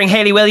featuring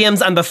Hayley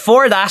Williams, and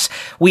before that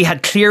we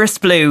had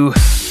Clearest Blue.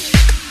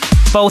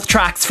 Both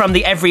tracks from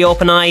the Every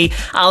Open Eye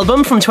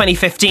album from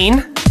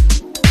 2015.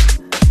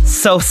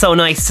 So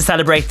nice to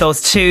celebrate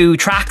those two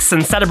tracks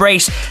and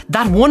celebrate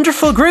that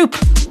wonderful group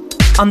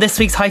on this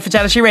week's High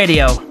Fidelity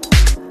Radio.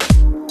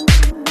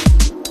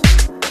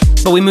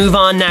 But we move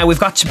on now. We've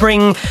got to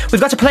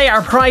play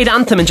our Pride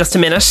anthem in just a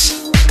minute.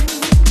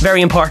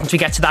 Very important we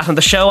get to that on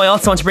the show. I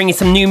also want to bring you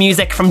some new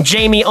music from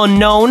Jamie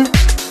Unknown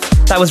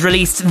that was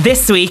released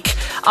this week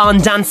on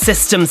Dance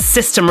System's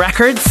System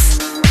Records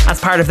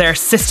as part of their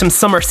System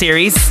Summer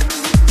series.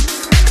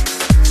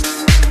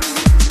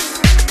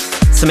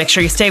 So make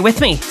sure you stay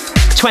with me.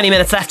 20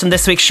 minutes left on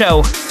this week's show.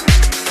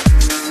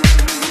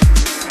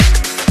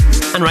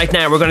 And right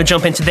now we're going to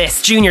jump into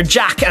this. Junior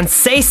Jack and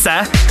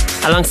Sesa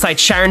alongside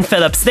Sharon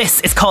Phillips.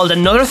 This is called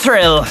Another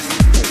Thrill.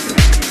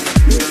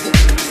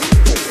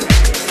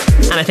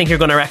 And I think you're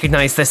going to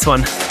recognise this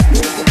one.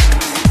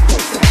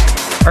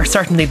 Or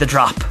certainly the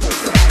drop.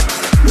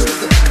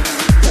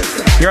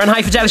 You're on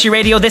High Fidelity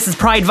Radio. This is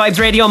Pride Vibes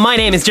Radio. My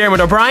name is Dermot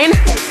O'Brien.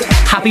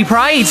 Happy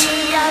Pride.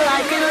 I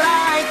like it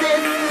like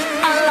this.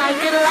 I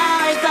like it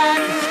like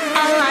that.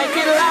 I like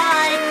it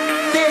like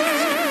this.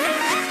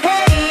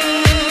 Hey,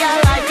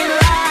 I like it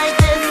like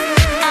this.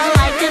 I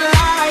like it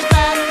like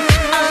that.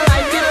 I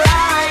like it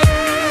like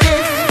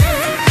this.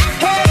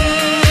 Hey,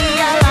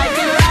 I like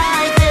it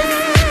like this.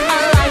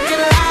 I like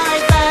it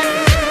like that.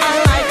 I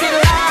like it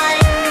like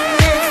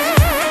this.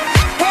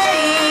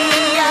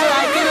 Hey, I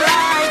like it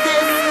like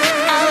this.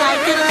 I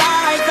like it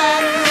like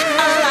that.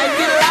 I like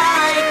it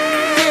like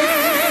this.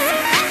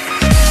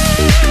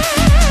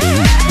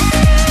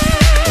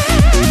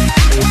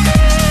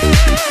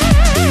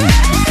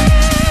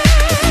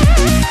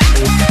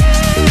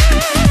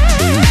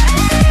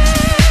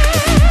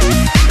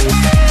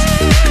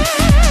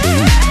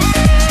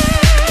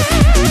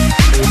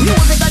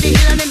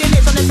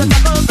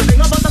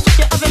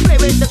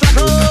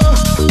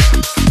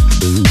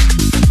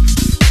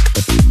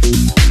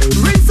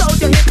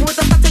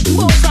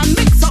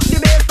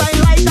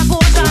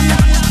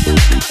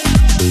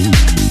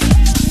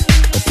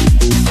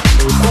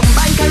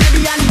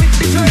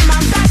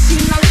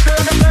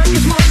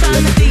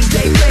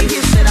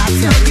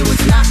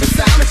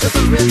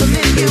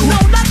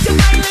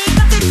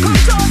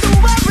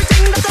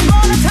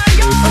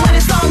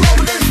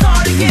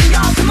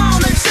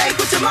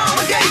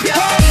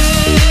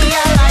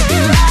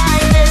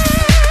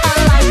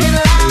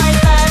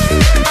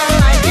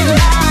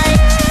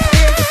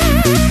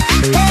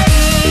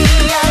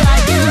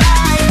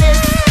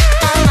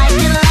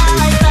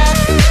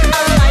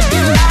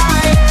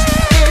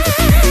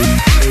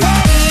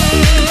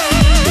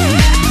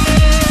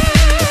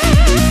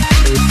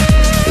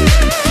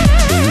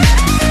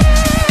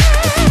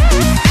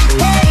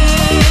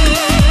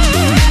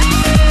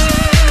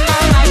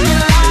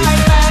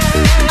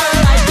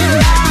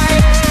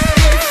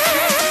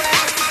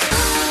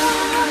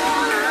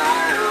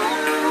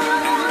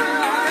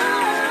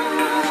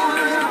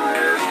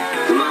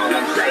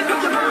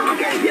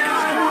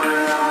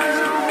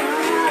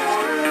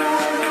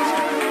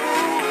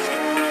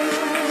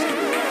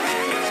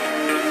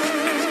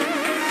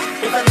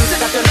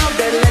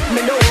 then let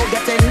me know.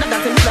 Get in the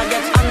dancing mood, I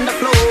get on the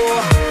floor.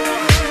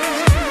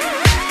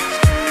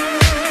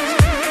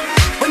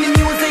 When the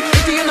music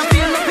hits you, you don't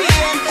feel no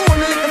pain.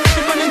 Only the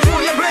feel running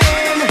through your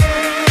brain.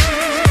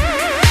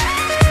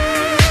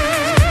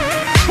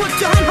 Put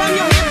your hand on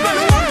your hip and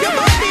walk your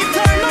body.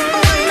 Turn up the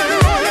wine and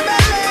roll your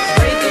belly.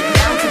 Break it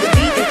down to the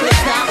beat and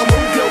click now and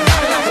move your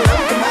body like a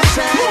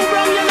locomotion. Move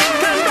round your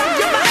neck and rock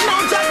your back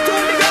now, just to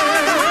the ground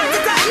like a heart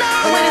attack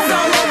now. And when it's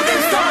all over,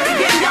 then start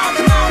again. Y'all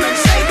come on and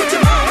shake what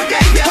your mama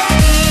gave you.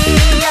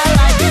 Hey, I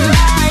like it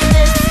like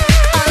this.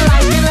 I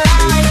like it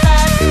like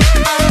that.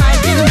 I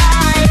like it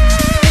like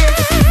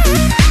this.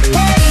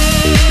 Hey,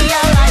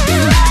 I like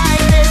it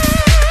like this.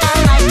 I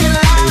like it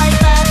like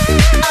that.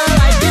 I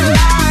like it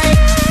like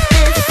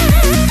this.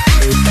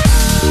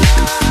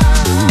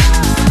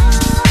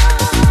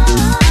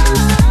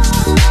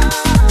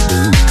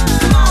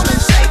 Come on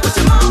and shake what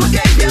your mama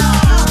gave you.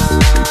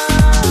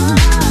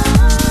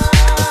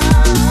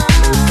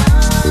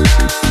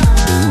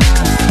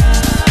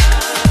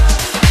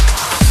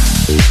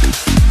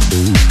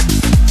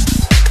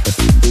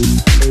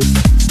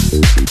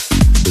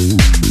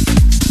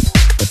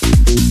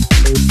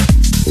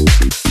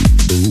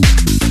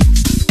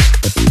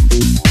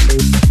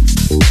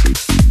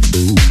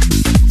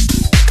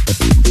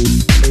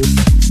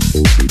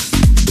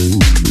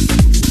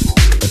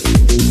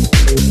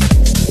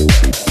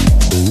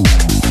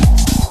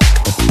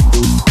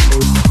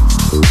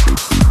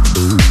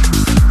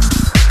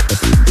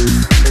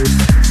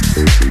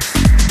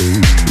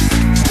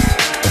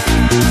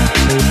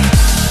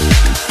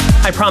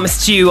 I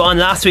promised you on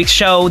last week's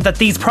show that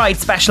these Pride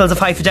specials of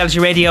High Fidelity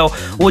Radio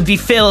would be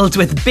filled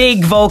with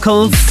big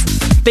vocals,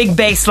 big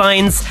bass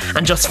lines,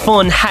 and just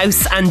fun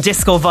house and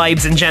disco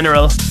vibes in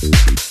general.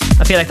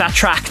 I feel like that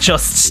track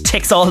just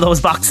ticks all those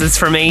boxes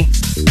for me.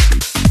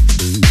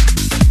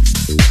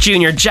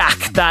 Junior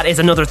Jack, that is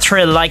another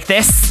thrill like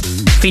this,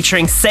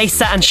 featuring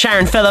Sesa and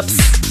Sharon Phillips.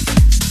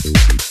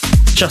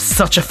 Just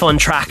such a fun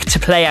track to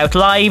play out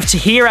live, to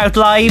hear out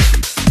live,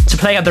 to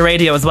play on the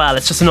radio as well.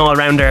 It's just an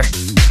all-rounder.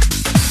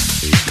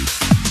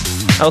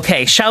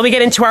 Okay, shall we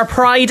get into our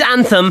Pride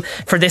anthem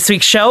for this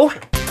week's show?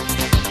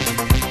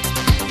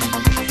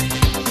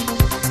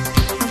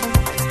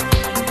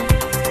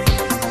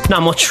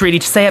 Not much really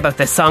to say about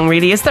this song,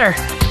 really, is there?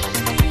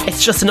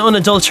 It's just an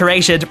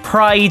unadulterated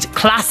Pride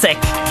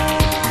classic.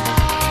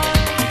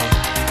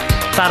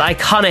 That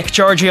iconic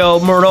Giorgio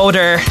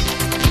Moroder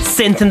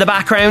synth in the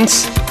background.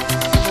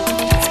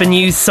 It's been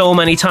used so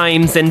many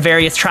times in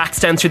various tracks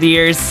down through the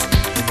years.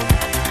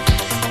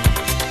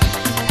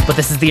 But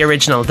this is the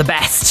original, the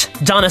best.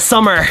 Donna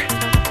Summer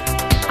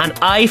and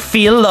I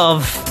Feel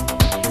Love.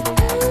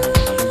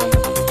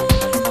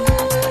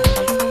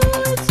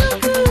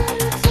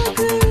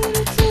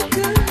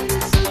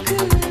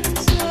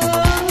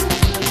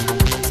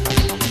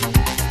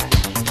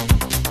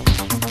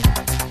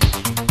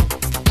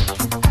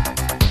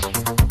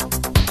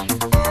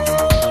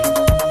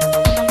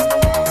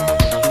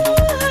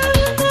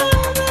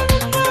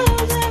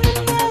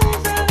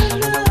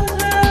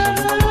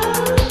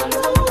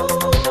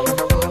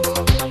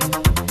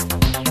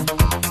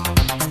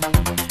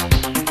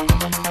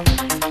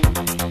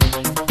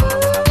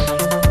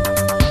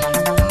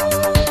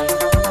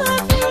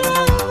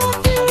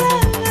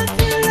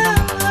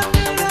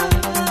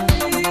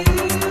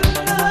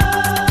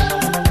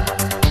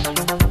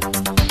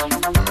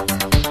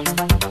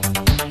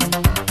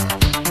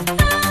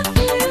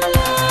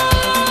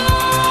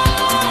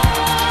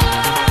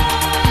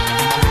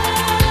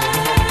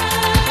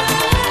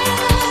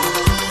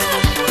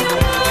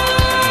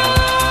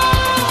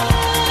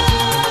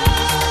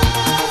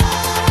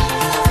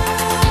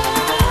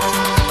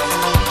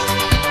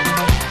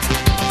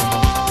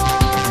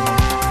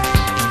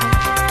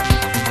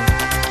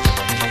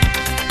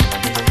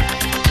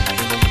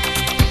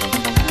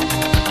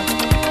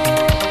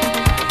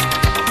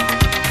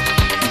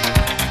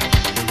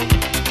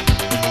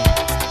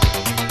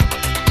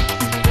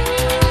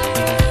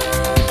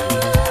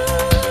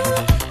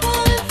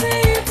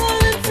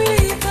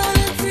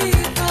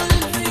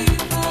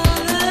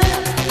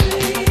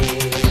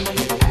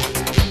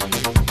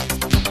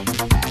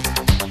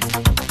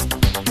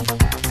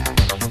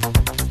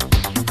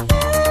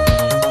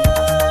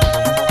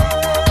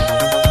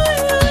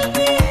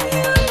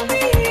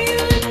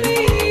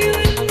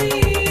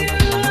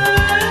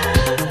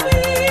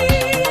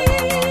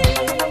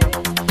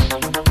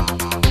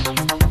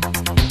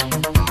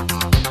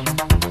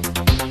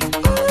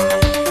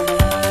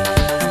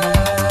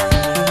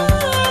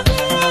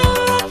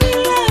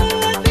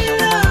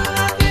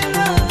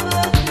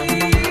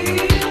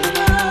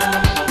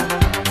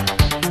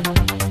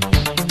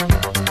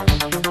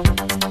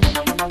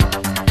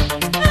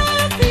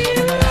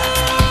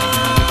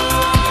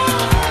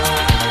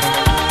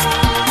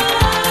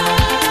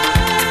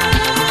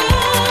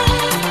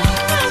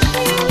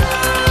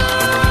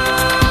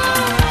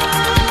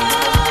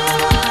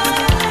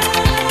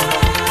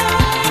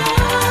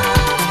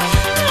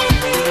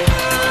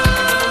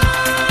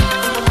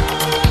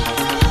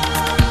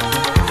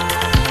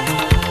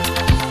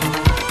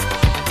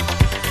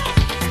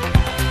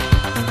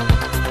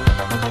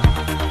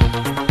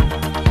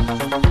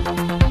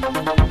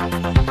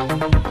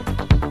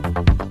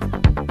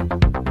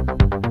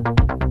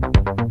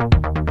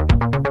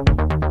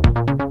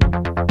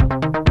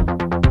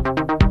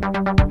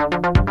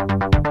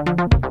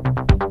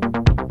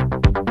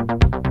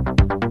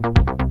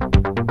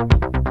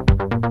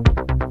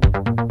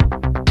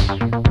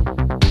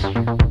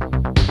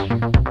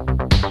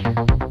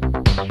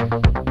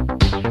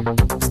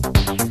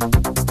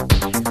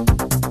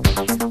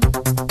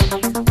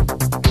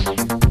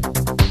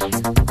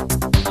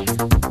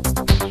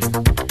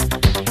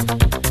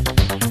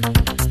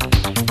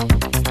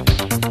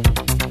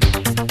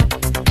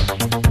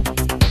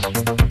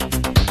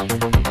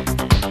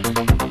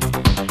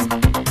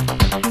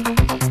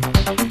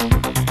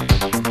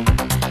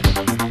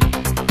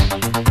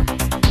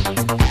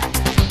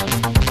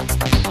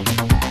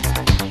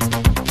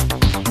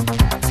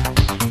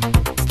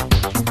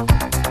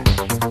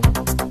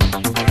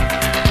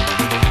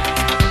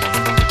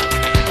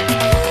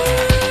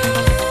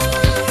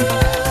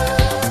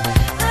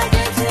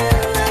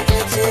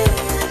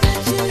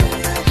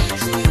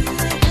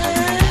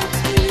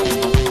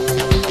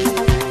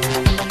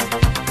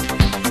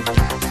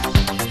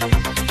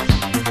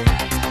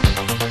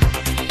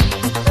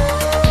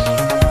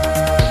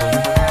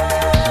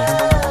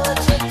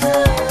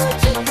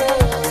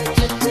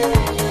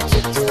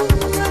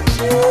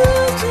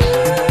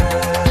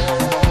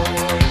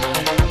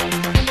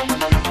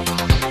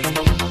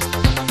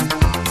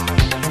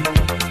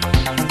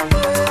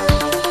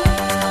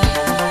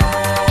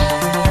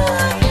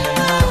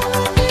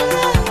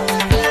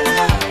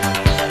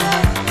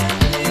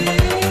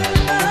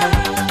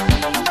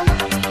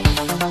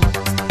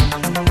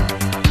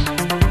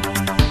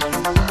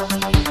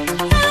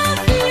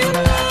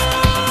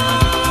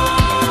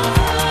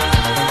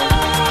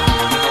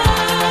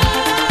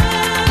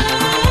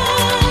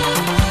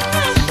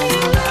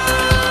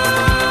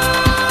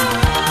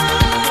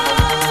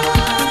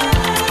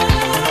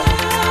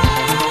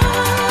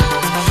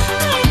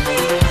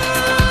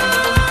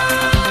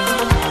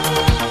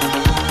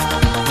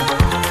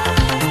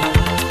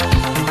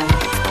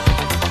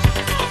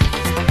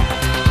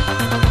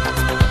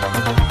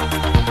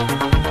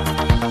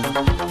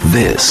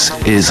 This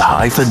is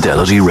High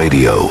Fidelity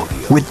Radio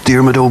with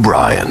Dermot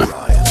O'Brien.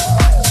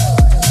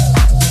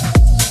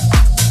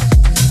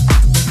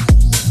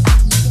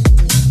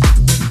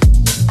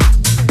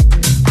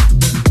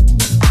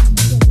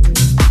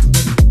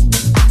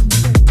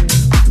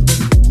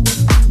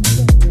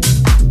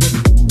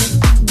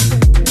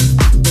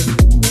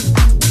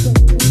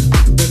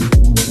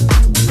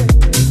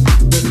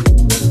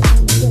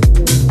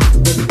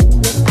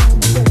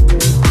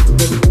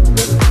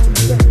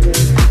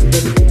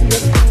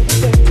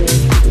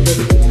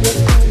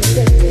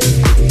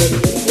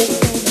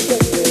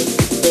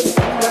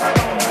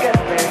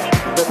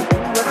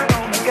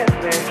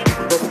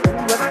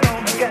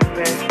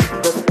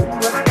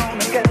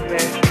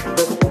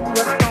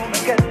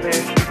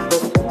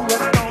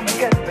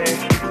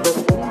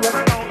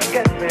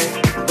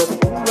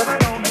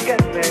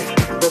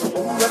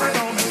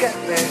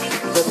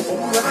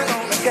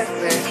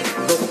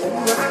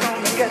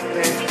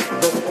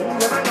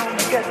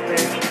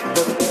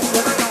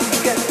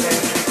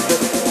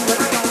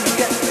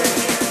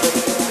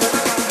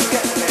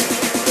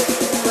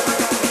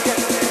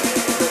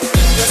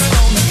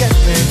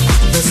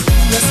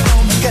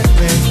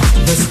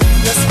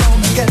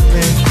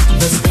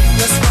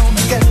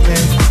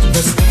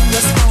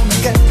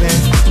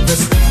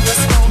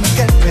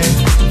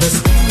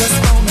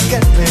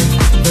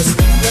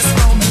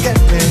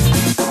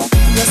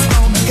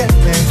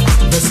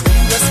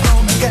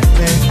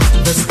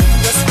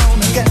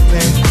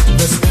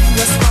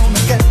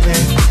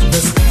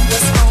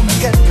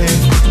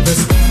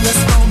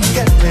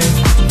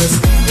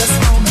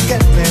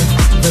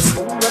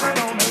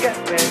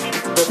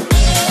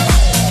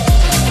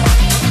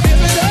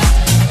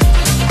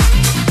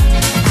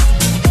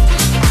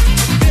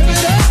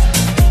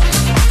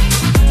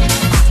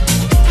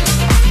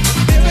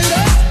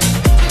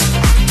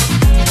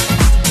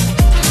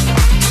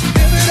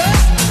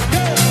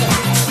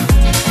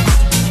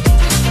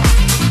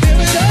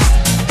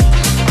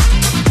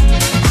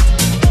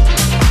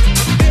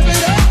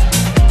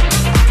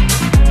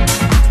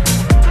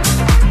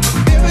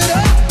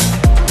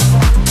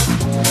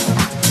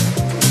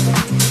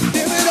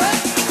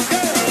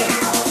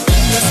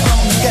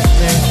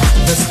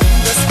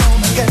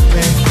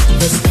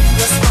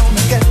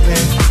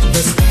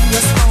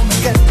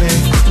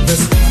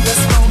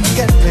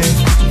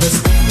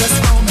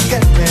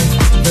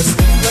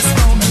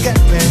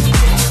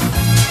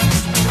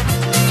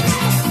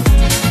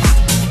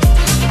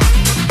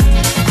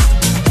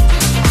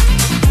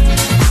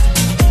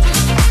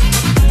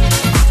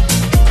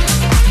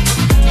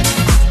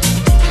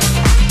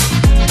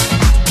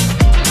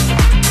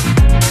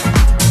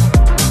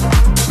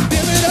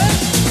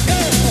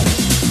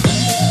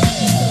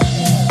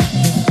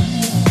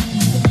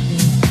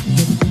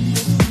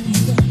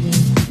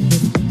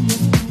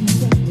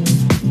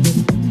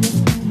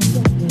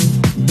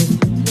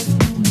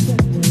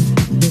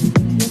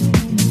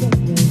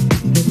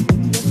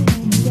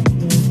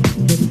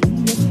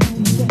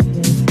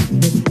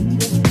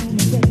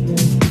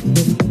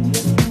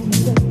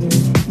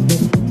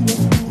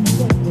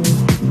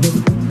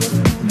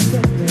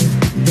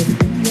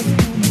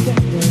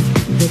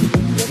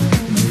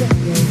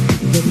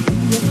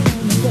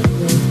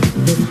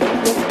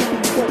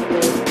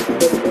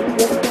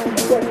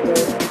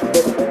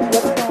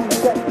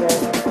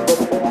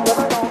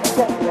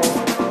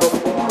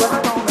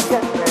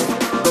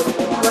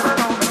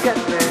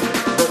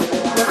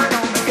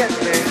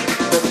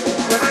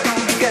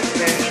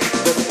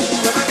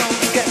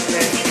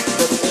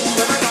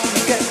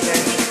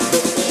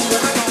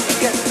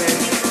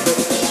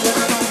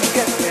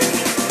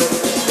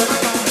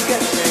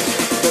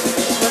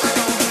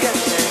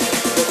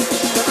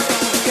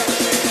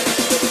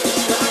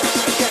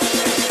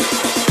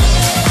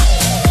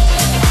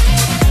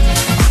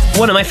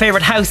 One of my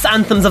favourite house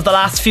anthems of the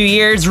last few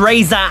years,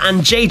 Reza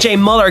and JJ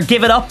Muller,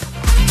 Give It Up.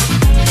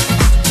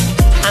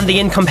 And the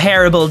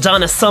incomparable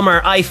Donna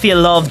Summer, I Feel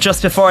Love.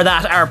 Just before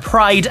that, our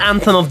Pride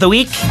anthem of the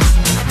week.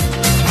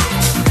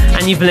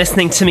 And you've been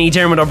listening to me,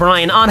 Dermot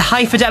O'Brien, on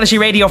High Fidelity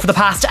Radio for the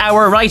past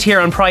hour, right here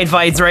on Pride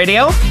Vibes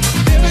Radio.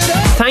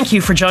 Thank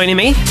you for joining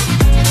me.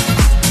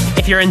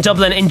 If you're in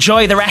Dublin,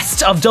 enjoy the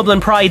rest of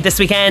Dublin Pride this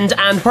weekend,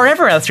 and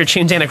wherever else you're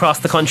tuned in across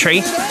the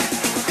country.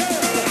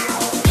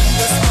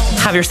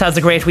 Have yourselves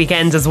a great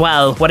weekend as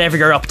well, whatever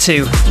you're up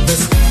to.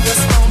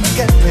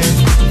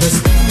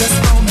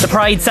 The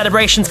Pride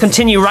celebrations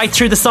continue right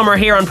through the summer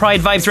here on Pride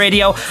Vibes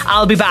Radio.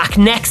 I'll be back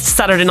next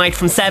Saturday night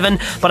from 7,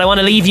 but I want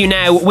to leave you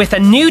now with a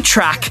new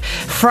track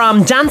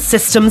from Dance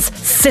System's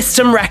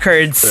System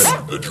Records.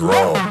 Bend the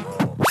drum,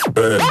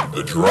 bend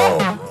the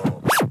drum,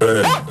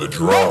 bend the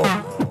drum,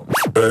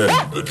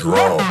 bend the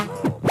drum,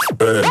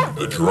 bend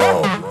the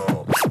drum,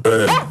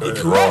 bend the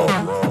drum,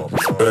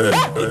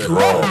 bend the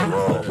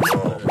drum.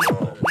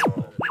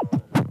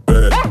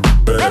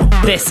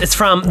 This is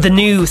from the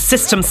new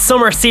System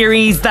Summer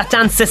series that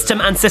Dance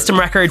System and System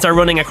Records are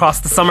running across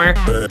the summer.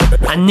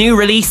 A new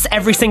release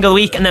every single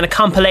week, and then a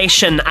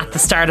compilation at the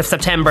start of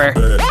September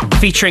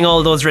featuring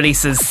all those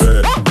releases.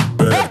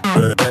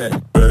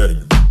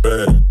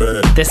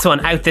 This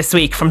one out this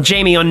week from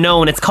Jamie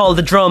Unknown. It's called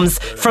The Drums.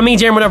 From me,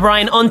 Diarmuid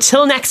O'Brien.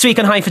 Until next week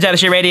on High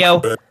Fidelity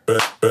Radio.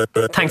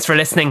 Thanks for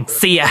listening.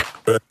 See ya.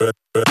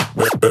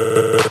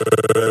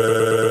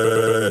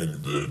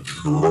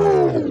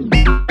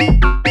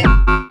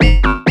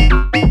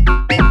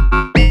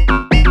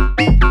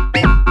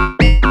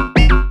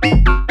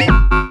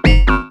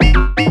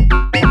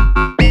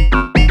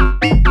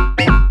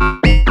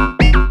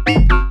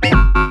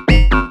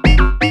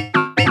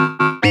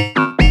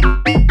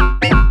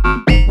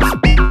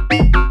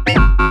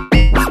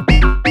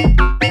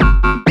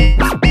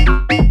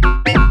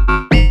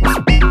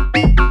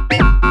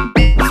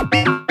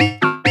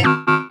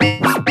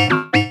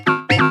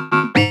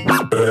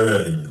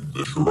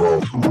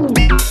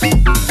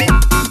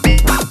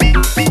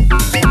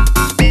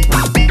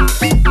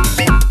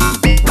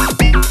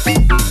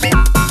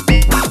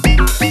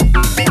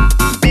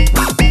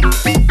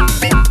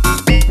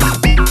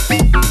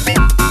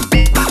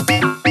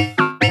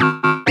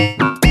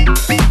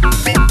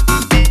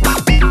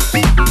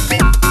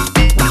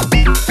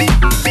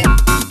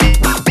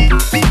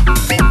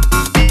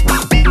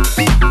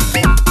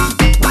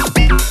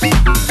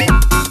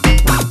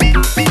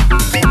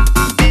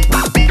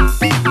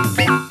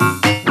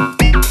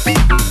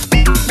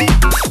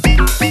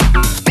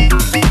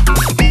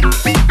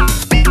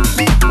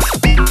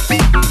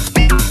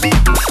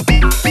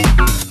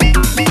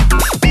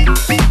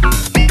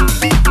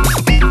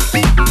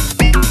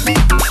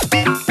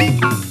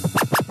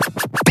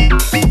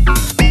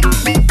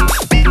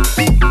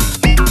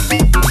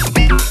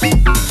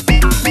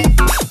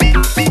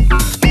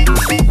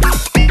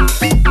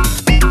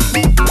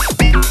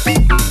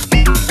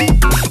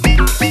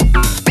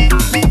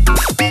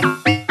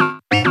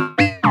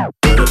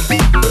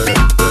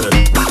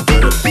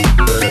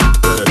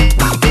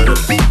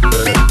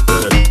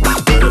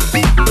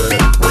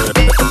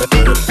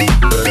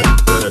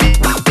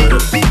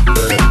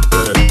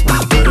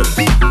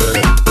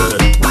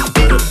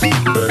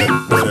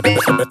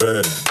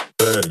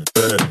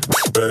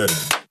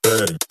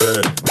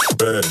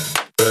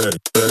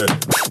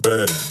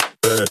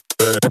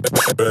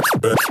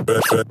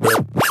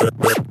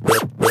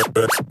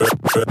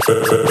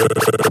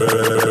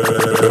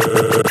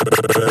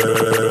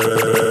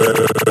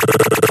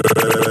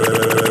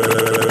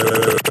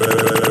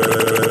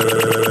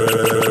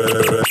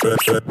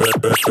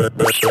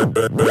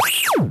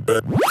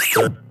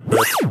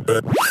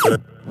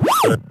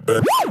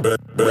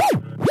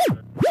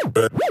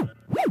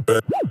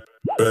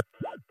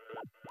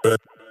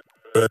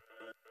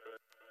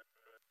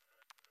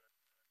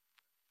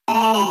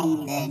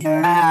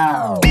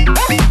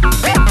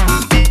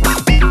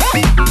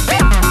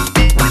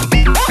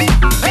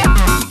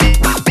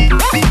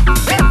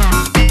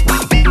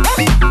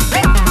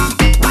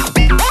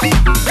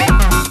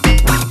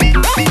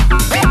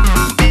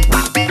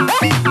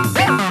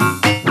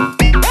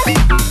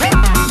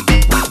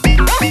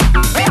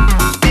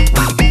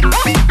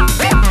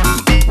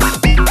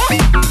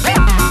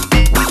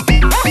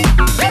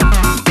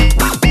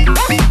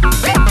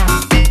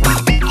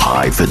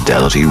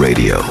 Fidelity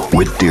Radio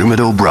with Diarmuid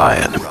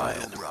O'Brien.